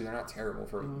best, but actually they're not terrible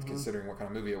for considering what kind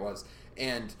of movie it was.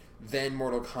 And then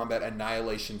Mortal Kombat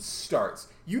Annihilation starts.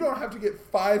 You don't have to get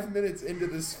 5 minutes into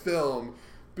this film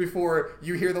before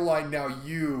you hear the line, "Now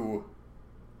you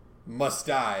must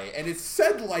die." And it's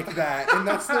said like that, and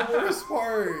that's the worst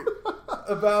part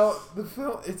about the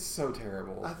film. It's so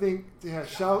terrible. I think, the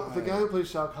guy who plays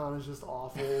Shao Kahn is just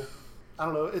awful. I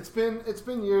don't know. It's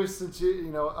been years since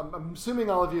I'm assuming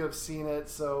all of you have seen it.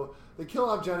 So they kill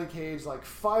off Johnny Cage like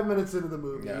 5 minutes into the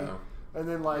movie. No. And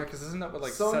then like, because isn't that what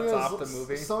like sets off the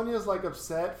movie? Sonya's like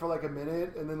upset for like a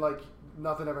minute, and then like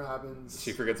nothing ever happens.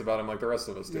 She forgets about him like the rest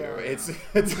of us do. Yeah. It's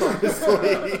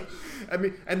honestly, I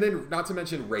mean, and then not to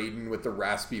mention Raiden with the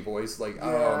raspy voice. Like,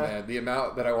 oh man, the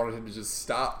amount that I wanted him to just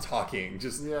stop talking,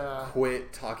 just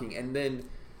quit talking, and then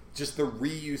just the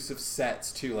reuse of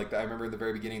sets too. Like, I remember in the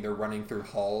very beginning, they're running through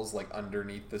halls like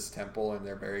underneath this temple, and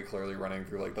they're very clearly running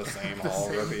through like the same hall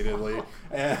repeatedly.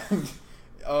 And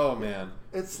oh man,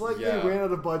 it's like they ran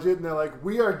out of budget, and they're like,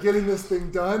 "We are getting this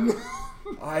thing done."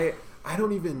 I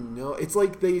don't even know. It's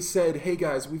like they said, "Hey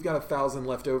guys, we've got 1,000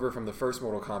 left over from the first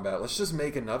Mortal Kombat. Let's just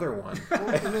make another one." Well,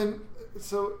 and then,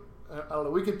 so I don't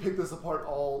know. We could pick this apart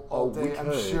all day,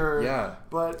 I'm sure. Yeah.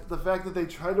 But the fact that they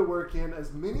tried to work in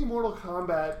as many Mortal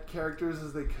Kombat characters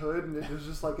as they could, and it was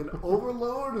just like an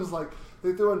overload. It was like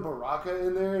they threw in Baraka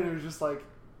in there, and it was just like,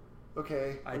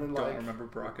 okay. I and then don't remember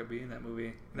Baraka being in that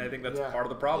movie, and I think that's part of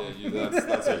the Yeah, problem.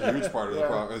 that's a huge part of the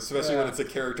problem, especially when it's a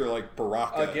character like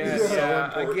Baraka.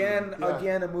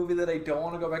 Again, a movie that I don't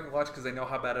want to go back and watch because I know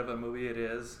how bad of a movie it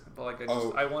is. But like,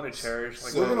 I want to cherish.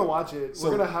 Like, we're gonna watch it.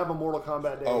 We're gonna have a Mortal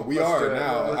Kombat day. Oh, we are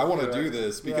now. I want to do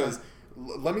this because.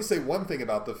 Let me say one thing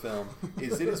about the film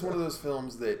is it is one of those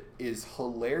films that is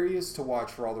hilarious to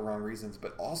watch for all the wrong reasons,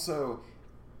 but also,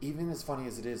 even as funny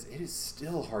as it is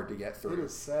still hard to get through. It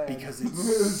is sad. Because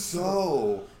it's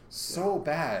so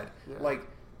bad. Yeah. Like,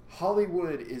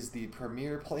 Hollywood is the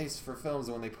premier place for films,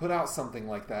 and when they put out something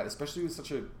like that, especially with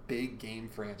such a big game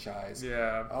franchise,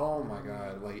 oh my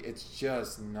god, like, it's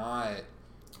just not...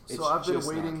 So I've been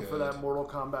waiting for that Mortal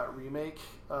Kombat remake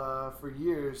for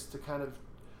years to kind of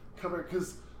cover,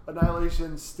 because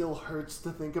Annihilation still hurts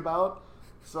to think about,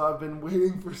 so I've been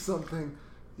waiting for something.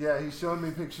 Yeah, he's showing me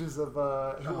pictures of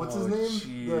what's his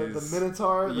name? The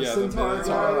Minotaur, the Centaur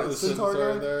guy, the Centaur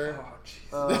guy. There.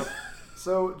 Oh, jeez.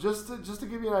 So just to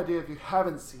give you an idea, if you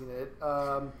haven't seen it,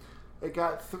 it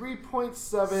got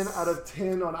 3.7 out of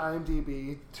 10 on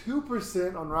IMDb,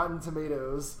 2% on Rotten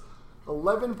Tomatoes,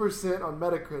 11% on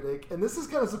Metacritic, and this is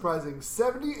kind of surprising.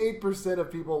 78%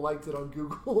 of people liked it on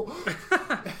Google.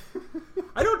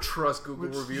 I don't trust Google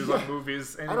reviews on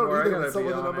movies anymore. I don't either with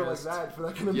someone with a number like that for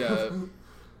that kind of movie.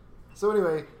 So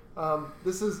anyway,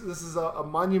 this is a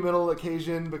monumental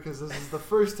occasion because this is the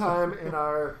first time in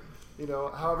our,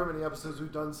 however many episodes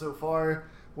we've done so far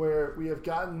where we have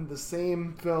gotten the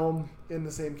same film in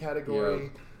the same category.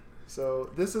 Yep.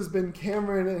 So this has been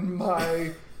Cameron and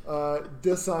my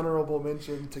dishonorable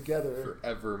mention together.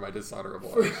 Forever my dishonorable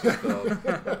film.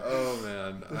 Oh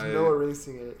man. There's no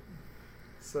erasing it.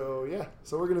 So yeah.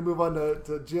 So we're gonna move on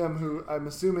to Jim, who I'm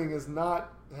assuming does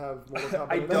not have Mortal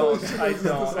Kombat.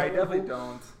 I definitely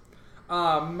don't.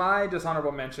 My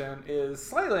dishonorable mention is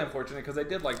slightly unfortunate because I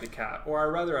did like the cat,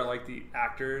 or I like the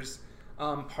actors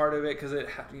part of it because it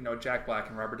had, Jack Black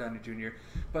and Robert Downey Jr.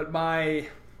 But my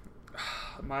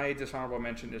dishonorable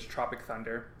mention is Tropic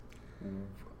Thunder.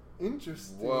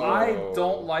 Interesting. Whoa. I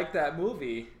don't like that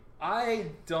movie.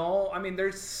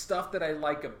 There's stuff that I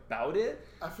like about it.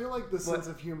 I feel like the sense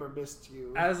of humor missed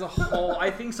you. As a whole, I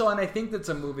think so, and I think that's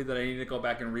a movie that I need to go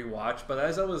back and rewatch. But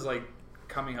as I was like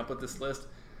coming up with this list,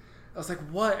 I was like,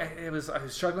 what? I was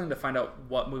struggling to find out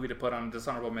what movie to put on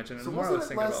dishonorable mention. And so more I was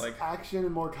thinking about like action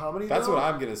and more comedy. That's what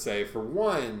I'm gonna say. For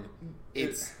one,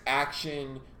 it's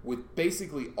action with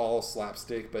basically all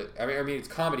slapstick, but I mean it's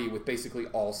comedy with basically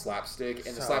all slapstick,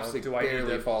 and the slapstick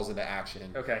barely falls into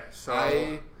action. Okay,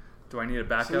 so do I need a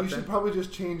backup? So you should probably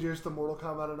just change yours to Mortal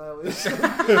Kombat Annihilation.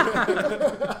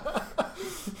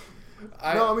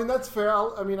 No, I mean that's fair.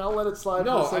 I'll let it slide.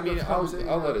 No,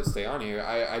 I'll let it stay on here.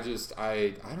 I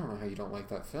don't know how you don't like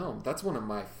that film. That's one of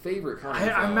my favorite comedy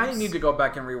films. I might need to go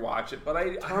back and rewatch it, but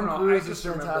I don't know. Cruise I just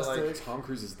is remember fantastic. Tom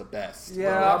Cruise is the best.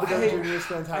 Yeah, Robert Downey Jr. is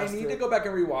fantastic. I need to go back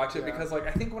and rewatch it because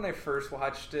I think when I first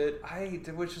watched it,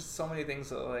 there was just so many things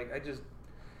that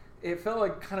it felt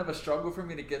like kind of a struggle for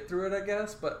me to get through it, I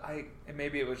guess. But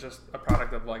maybe it was just a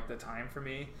product of the time for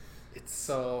me.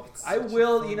 I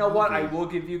will. You know what? I will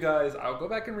give you guys. I'll go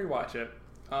back and rewatch it.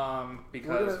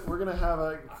 Because we're gonna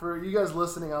have for you guys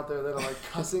listening out there that are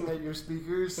cussing at your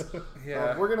speakers.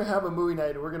 Yeah, we're gonna have a movie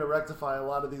night and we're gonna rectify a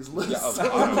lot of these lists.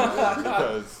 Yeah,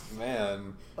 because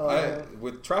man,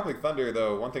 with Tropic Thunder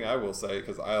though, one thing I will say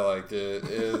because I liked it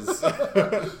is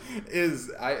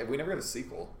we never got a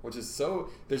sequel, which is so.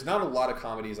 There's not a lot of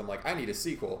comedies. I'm like I need a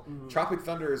sequel. Mm-hmm. Tropic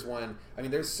Thunder is one. I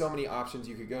mean, there's so many options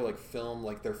you could go film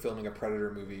they're filming a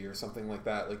Predator movie or something like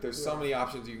that. There's so many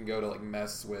options you can go to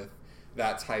mess with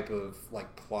that type of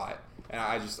plot, and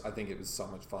I think it was so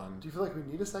much fun. Do you feel like we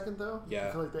need a second though? Yeah.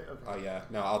 I feel like okay. Oh yeah.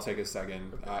 No, I'll take a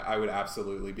second. Okay. I would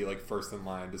absolutely be first in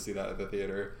line to see that at the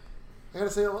theater. I gotta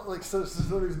say, like, so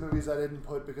some of these movies I didn't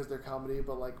put because they're comedy,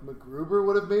 but like MacGruber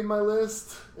would have made my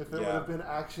list if it would have been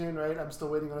action, right? I'm still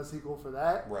waiting on a sequel for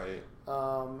that. Right.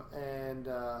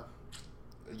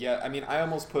 Yeah, I mean, I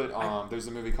almost put there's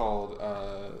a movie called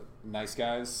Nice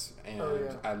Guys, and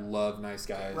I love Nice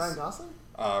Guys. Ryan Gosling?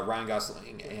 Ryan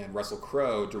Gosling and Russell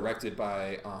Crowe, directed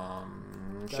by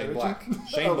Shane Ritchie? Black.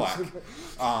 Shane Black.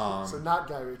 So not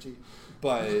Guy Ritchie.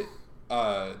 But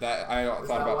that I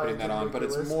thought about putting that on, but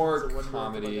it's more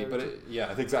comedy. But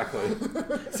exactly.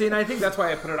 See, and I think that's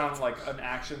why I put it on like an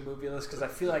action movie list, because I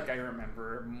feel like I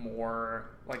remember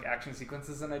more like action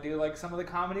sequences than I do like some of the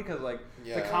comedy. Because like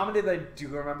the comedy that I do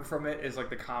remember from it is like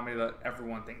the comedy that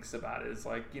everyone thinks about is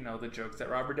like, you know, the jokes that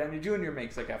Robert Downey Jr.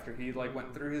 makes like after he like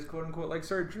went through his quote unquote like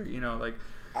surgery. You know, like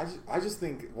I just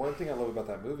think one thing I love about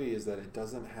that movie is that it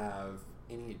doesn't have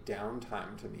any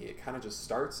downtime to me. It kind of just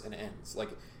starts and ends. Like,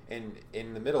 and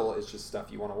in the middle is just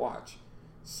stuff you want to watch.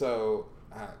 So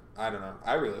I don't know.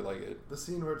 I really like it. The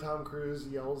scene where Tom Cruise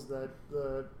yells that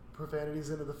the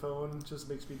profanities into the phone just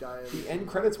makes me die. The end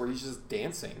credits where he's just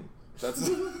dancing. That's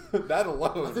that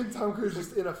alone. I think Tom Cruise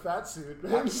just in a fat suit.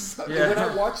 When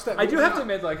I watched that movie, I do have to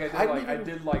admit, like I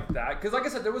did like that, because like I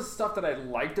said, there was stuff that I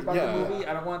liked about the movie.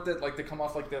 I don't want that like to come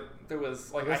off like that there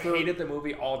was like I hated the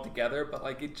movie altogether, but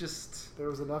like it just there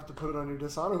was enough to put it on your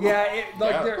dishonorable. Yeah, I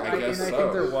I think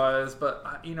there was,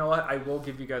 but you know what? I will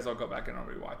give you guys. I'll go back and I'll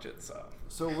rewatch it.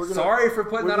 So we're gonna. Sorry for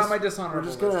putting that on my dishonorable. We're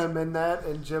just gonna amend that,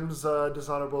 and Jim's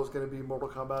dishonorable is gonna be Mortal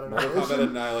Kombat Annihilation. Mortal Kombat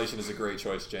Annihilation is a great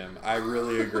choice, Jim. I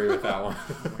really agree with that one.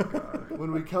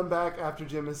 When we come back after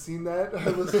Jim has seen that,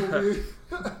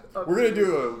 we're gonna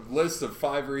do a list of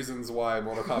 5 reasons why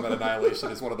Mortal Kombat Annihilation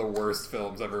is one of the worst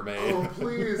films ever made. Oh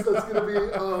please, that's gonna be.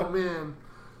 Oh man.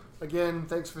 Again,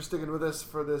 thanks for sticking with us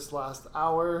for this last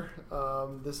hour.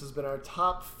 This has been our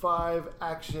top 5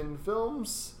 action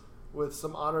films, with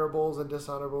some honorables and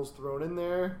dishonorables thrown in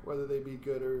there, whether they be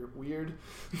good or weird.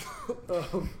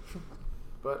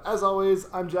 But as always,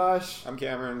 I'm Josh. I'm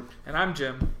Cameron. And I'm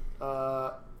Jim.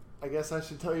 I guess I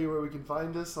should tell you where we can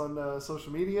find us on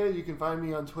social media. You can find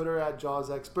me on Twitter at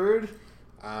JawsXBird.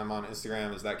 I'm on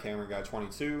Instagram as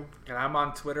ThatCameronGuy22. And I'm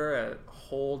on Twitter at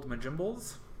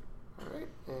HoldMajimbles. All right,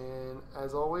 and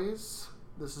as always,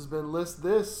 this has been List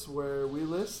This, where we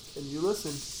list and you listen.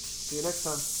 See you next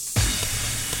time.